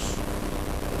todos.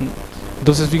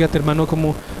 Entonces fíjate, hermano,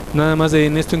 como nada más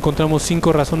en esto encontramos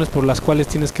 5 razones por las cuales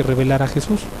tienes que revelar a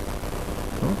Jesús,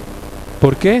 ¿no?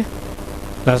 ¿Por qué?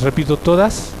 Las repito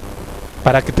todas.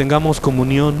 Para que tengamos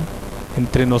comunión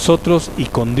entre nosotros y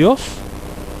con Dios.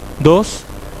 2,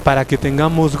 para que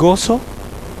tengamos gozo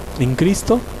en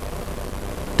Cristo.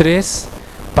 3,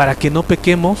 para que no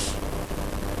pequemos.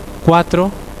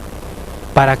 4,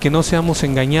 para que no seamos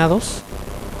engañados.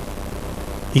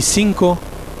 Y 5,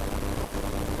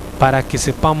 para que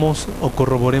sepamos o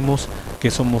corroboremos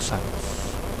que somos salvos.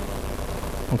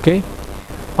 ¿Ok?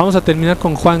 Vamos a terminar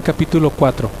con Juan capítulo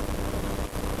 4.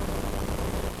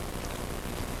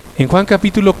 En Juan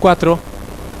capítulo 4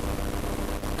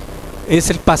 es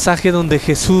el pasaje donde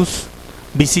Jesús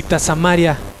visita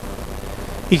Samaria.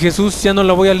 Y Jesús, ya no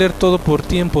lo voy a leer todo por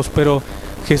tiempos, pero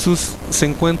Jesús se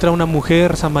encuentra una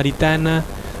mujer samaritana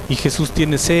y Jesús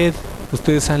tiene sed.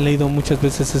 Ustedes han leído muchas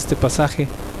veces este pasaje,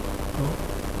 ¿no?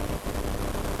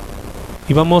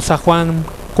 Y vamos a Juan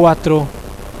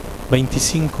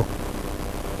 4:25.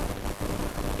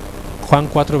 Juan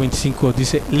 4:25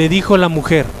 dice, le dijo la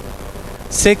mujer,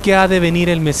 sé que ha de venir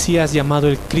el Mesías llamado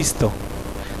el Cristo.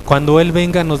 Cuando Él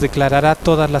venga nos declarará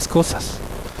todas las cosas.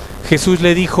 Jesús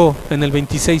le dijo en el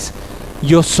 26,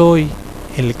 yo soy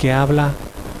el que habla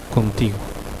contigo.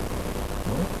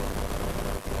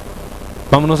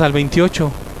 Vámonos al 28.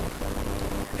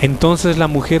 Entonces la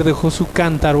mujer dejó su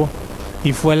cántaro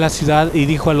y fue a la ciudad y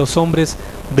dijo a los hombres,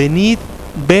 venid,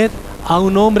 ved a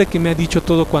un hombre que me ha dicho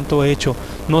todo cuanto he hecho.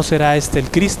 ¿No será este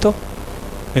el Cristo?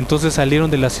 Entonces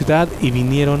salieron de la ciudad y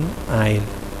vinieron a él.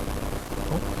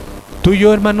 Tú y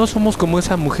yo, hermanos, somos como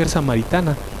esa mujer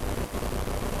samaritana.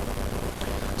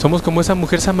 Somos como esa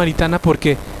mujer samaritana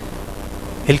porque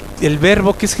El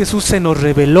verbo que es Jesús se nos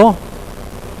reveló.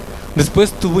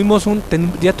 Después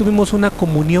ya tuvimos una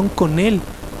comunión con Él.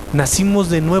 Nacimos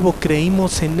de nuevo,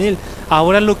 creímos en Él.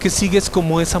 Ahora lo que sigue es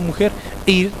como esa mujer,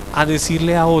 ir a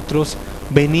decirle a otros,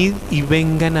 venid y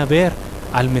vengan a ver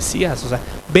al Mesías. O sea,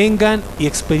 vengan y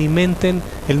experimenten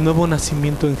el nuevo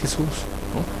nacimiento en Jesús,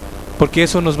 ¿no? Porque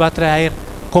eso nos va a traer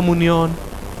comunión,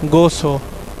 gozo,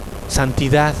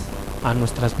 santidad a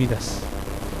nuestras vidas.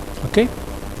 ¿Ok?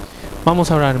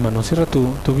 Vamos a orar, hermano. Cierra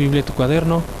tu Biblia, tu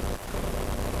cuaderno,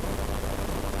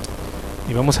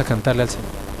 y vamos a cantarle al Señor.